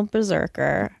emotional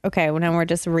berserker. Okay, well, now we're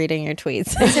just reading your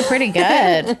tweets. These are pretty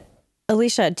good.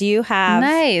 Alicia, do you have...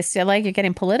 Nice. I like you're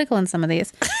getting political in some of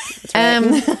these.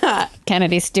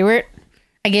 Kennedy Stewart.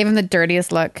 I gave him the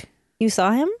dirtiest look. You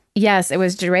saw him? Yes, it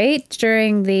was right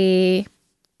during the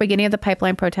beginning of the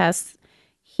pipeline protests.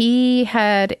 He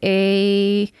had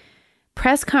a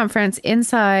press conference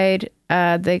inside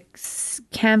the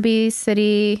Canby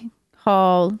City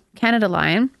Hall Canada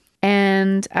line,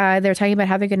 and they're talking about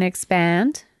how they're going to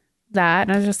expand that.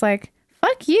 And I was just like,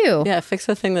 fuck you. Yeah, fix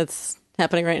the thing that's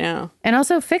happening right now. And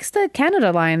also fix the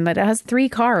Canada line that has 3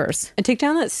 cars. And take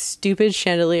down that stupid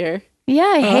chandelier. Yeah,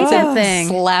 I hate that thing.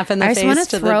 Slap in the I face just want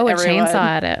to to throw a everyone. chainsaw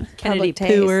at it. Kennedy Public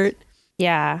taste. Pooert.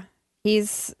 Yeah.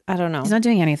 He's... I don't know. He's not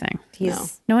doing anything.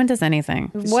 He's... No one does anything.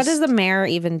 What does the mayor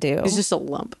even do? He's just a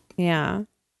lump. Yeah.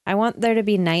 I want there to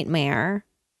be nightmare.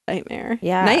 Nightmare.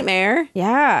 Yeah. Nightmare.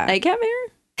 Yeah. Nightcat mare?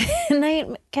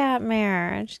 Nightcat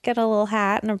mayor. Just get a little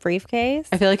hat and a briefcase.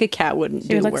 I feel like a cat wouldn't She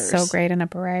do would look worse. so great in a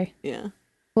beret. Yeah.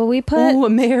 Well, we put... Ooh, a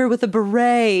mare with a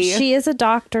beret. She is a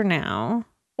doctor now.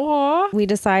 Aw. We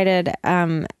decided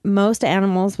most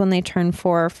animals, when they turn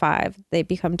 4 or 5, they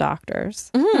become doctors.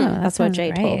 Oh, that That's what sounds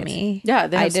Jay great. told me. Yeah,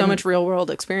 they I have so didn't- much real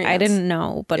world experience. I didn't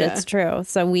know, but Yeah. it's true.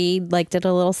 So we did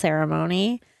a little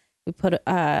ceremony. We put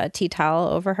a tea towel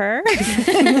over her.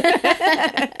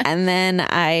 And then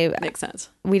Makes sense.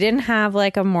 we didn't have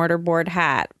like a mortarboard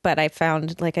hat, but I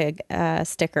found like a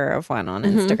sticker of one on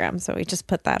Instagram. So we just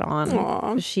put that on.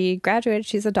 Aw. She graduated.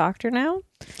 She's a doctor now.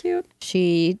 Cute.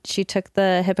 She took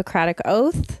the Hippocratic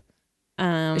Oath.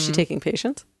 Is she taking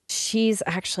patients? She's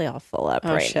actually all full up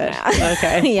Oh, right shit. now.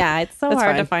 Okay. Yeah, it's so That's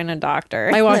hard to fine. find a doctor.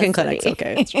 My in walk-in the clinic's city.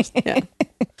 okay. It's just, yeah.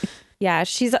 Yeah,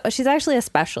 she's actually a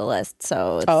specialist,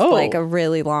 so it's Oh. like a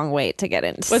really long wait to get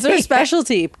into. What's her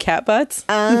specialty? Cat butts?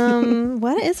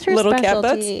 What is her Little cat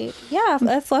specialty?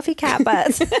 Yeah, fluffy cat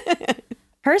butts.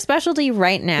 Her specialty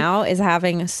right now is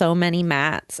having so many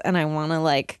mats, and I want to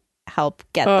like help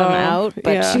get them Oh, out,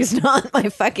 but yeah. she's not my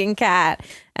fucking cat,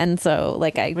 and so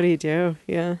like What do you do?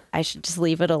 Yeah. I should just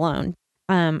leave it alone.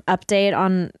 Update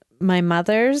on my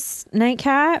mother's night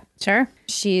cat. Sure.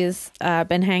 She's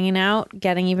been hanging out,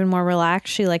 getting even more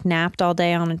relaxed. She like napped all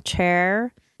day on a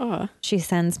chair. Oh, She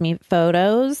sends me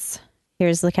photos.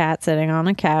 Here's the cat sitting on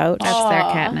a couch, That's their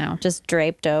cat now. just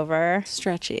draped over,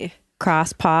 stretchy.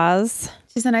 cross paws.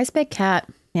 She's a nice big cat.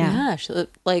 Yeah. Yeah. She look,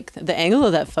 like the angle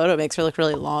of that photo makes her look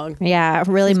really long. Yeah,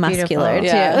 really muscular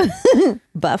beautiful. too.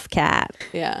 Buff cat.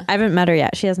 Yeah. I haven't met her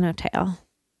yet. She has no tail.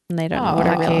 And they don't know what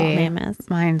her real lucky. name is.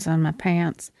 Mine's on my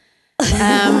pants.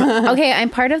 Okay, I'm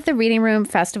part of the Reading Room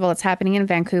Festival. It's happening in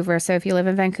Vancouver. So if you live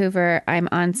in Vancouver, I'm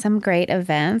on some great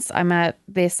events. I'm at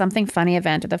the Something Funny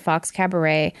event at the Fox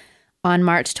Cabaret on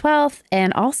March 12th.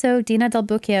 And also Dina Del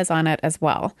Bucchia is on it as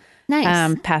well.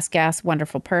 Nice. Past guest,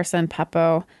 wonderful person,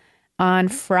 Peppo. On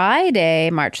Friday,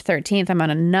 March 13th, I'm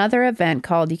on another event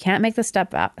called You Can't Make This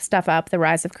Stuff Up, The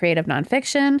Rise of Creative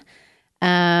Nonfiction.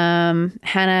 Hannah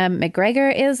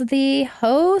McGregor is the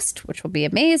host, which will be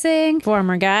amazing.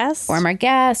 Former guest.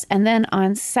 And then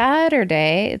on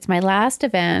Saturday, it's my last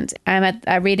event. I'm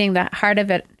at reading the heart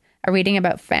of it, a reading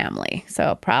about family. So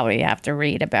I'll probably have to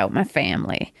read about my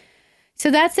family. So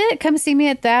that's it. Come see me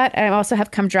at that. I also have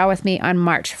Come Draw With Me on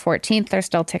March 14th. There's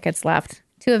still tickets left.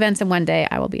 2 events in one day.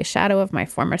 I will be a shadow of my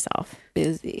former self.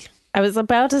 Busy. I was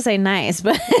about to say nice,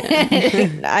 but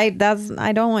I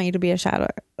don't want you to be a shadow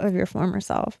of your former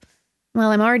self.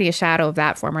 Well, I'm already a shadow of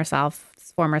that former self.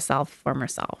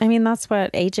 I mean, that's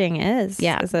what aging is.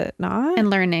 Yeah. Is it not?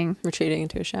 And learning. Retreating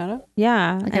into a shadow.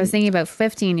 Yeah. Like I was thinking about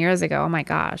 15 years ago. Oh my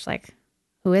gosh. Like,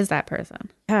 who is that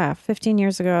person? Yeah. 15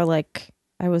 years ago, like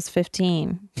I was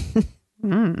 15.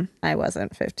 I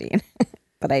wasn't 15,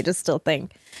 but I just still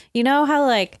think, you know how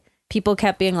like people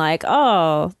kept being like,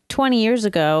 oh, 20 years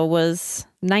ago was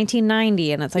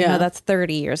 1990. And it's like, no, that's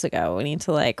 30 years ago. We need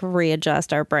to like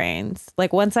readjust our brains.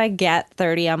 Like once I get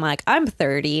 30, I'm like, I'm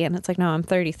 30. And it's like, no, I'm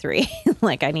 33.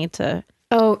 Like I need to.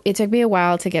 Oh, it took me a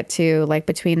while to get to like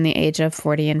between the age of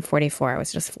 40 and 44. I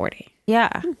was just 40.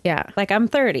 Yeah. Yeah. Like I'm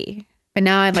 30. But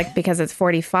now I'd like, because it's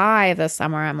 45 this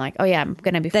summer, I'm like, oh yeah, I'm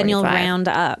going to be 45. Then you'll round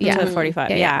up to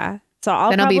 45. Yeah. So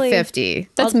I'll be 50.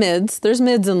 That's mids. There's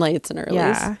mids and lates and earlys.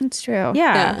 Yeah. It's true.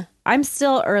 Yeah. I'm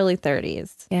still early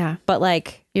 30s. Yeah. But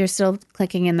like, You're still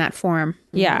clicking in that form.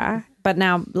 yeah. But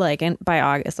now like by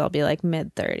August, I'll be like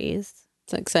mid 30s.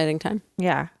 It's an exciting time.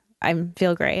 Yeah. I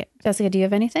feel great. Jessica, do you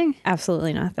have anything?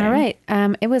 Absolutely nothing. All right.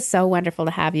 It was so wonderful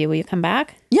to have you. Will you come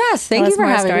back? Yes. Thank Tell you us for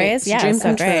more having stories. me. Yeah, Dream it's so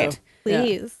come great. true.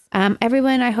 Please.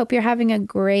 Everyone, I hope you're having a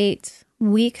great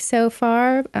week so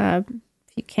far. If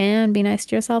you can, be nice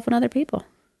to yourself and other people.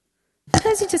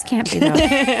 Sometimes you just can't be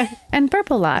though. And burp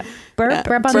a lot. Burp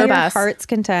on the To your bus. heart's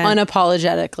content.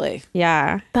 Unapologetically.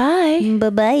 Yeah. Bye.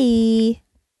 Bye-bye.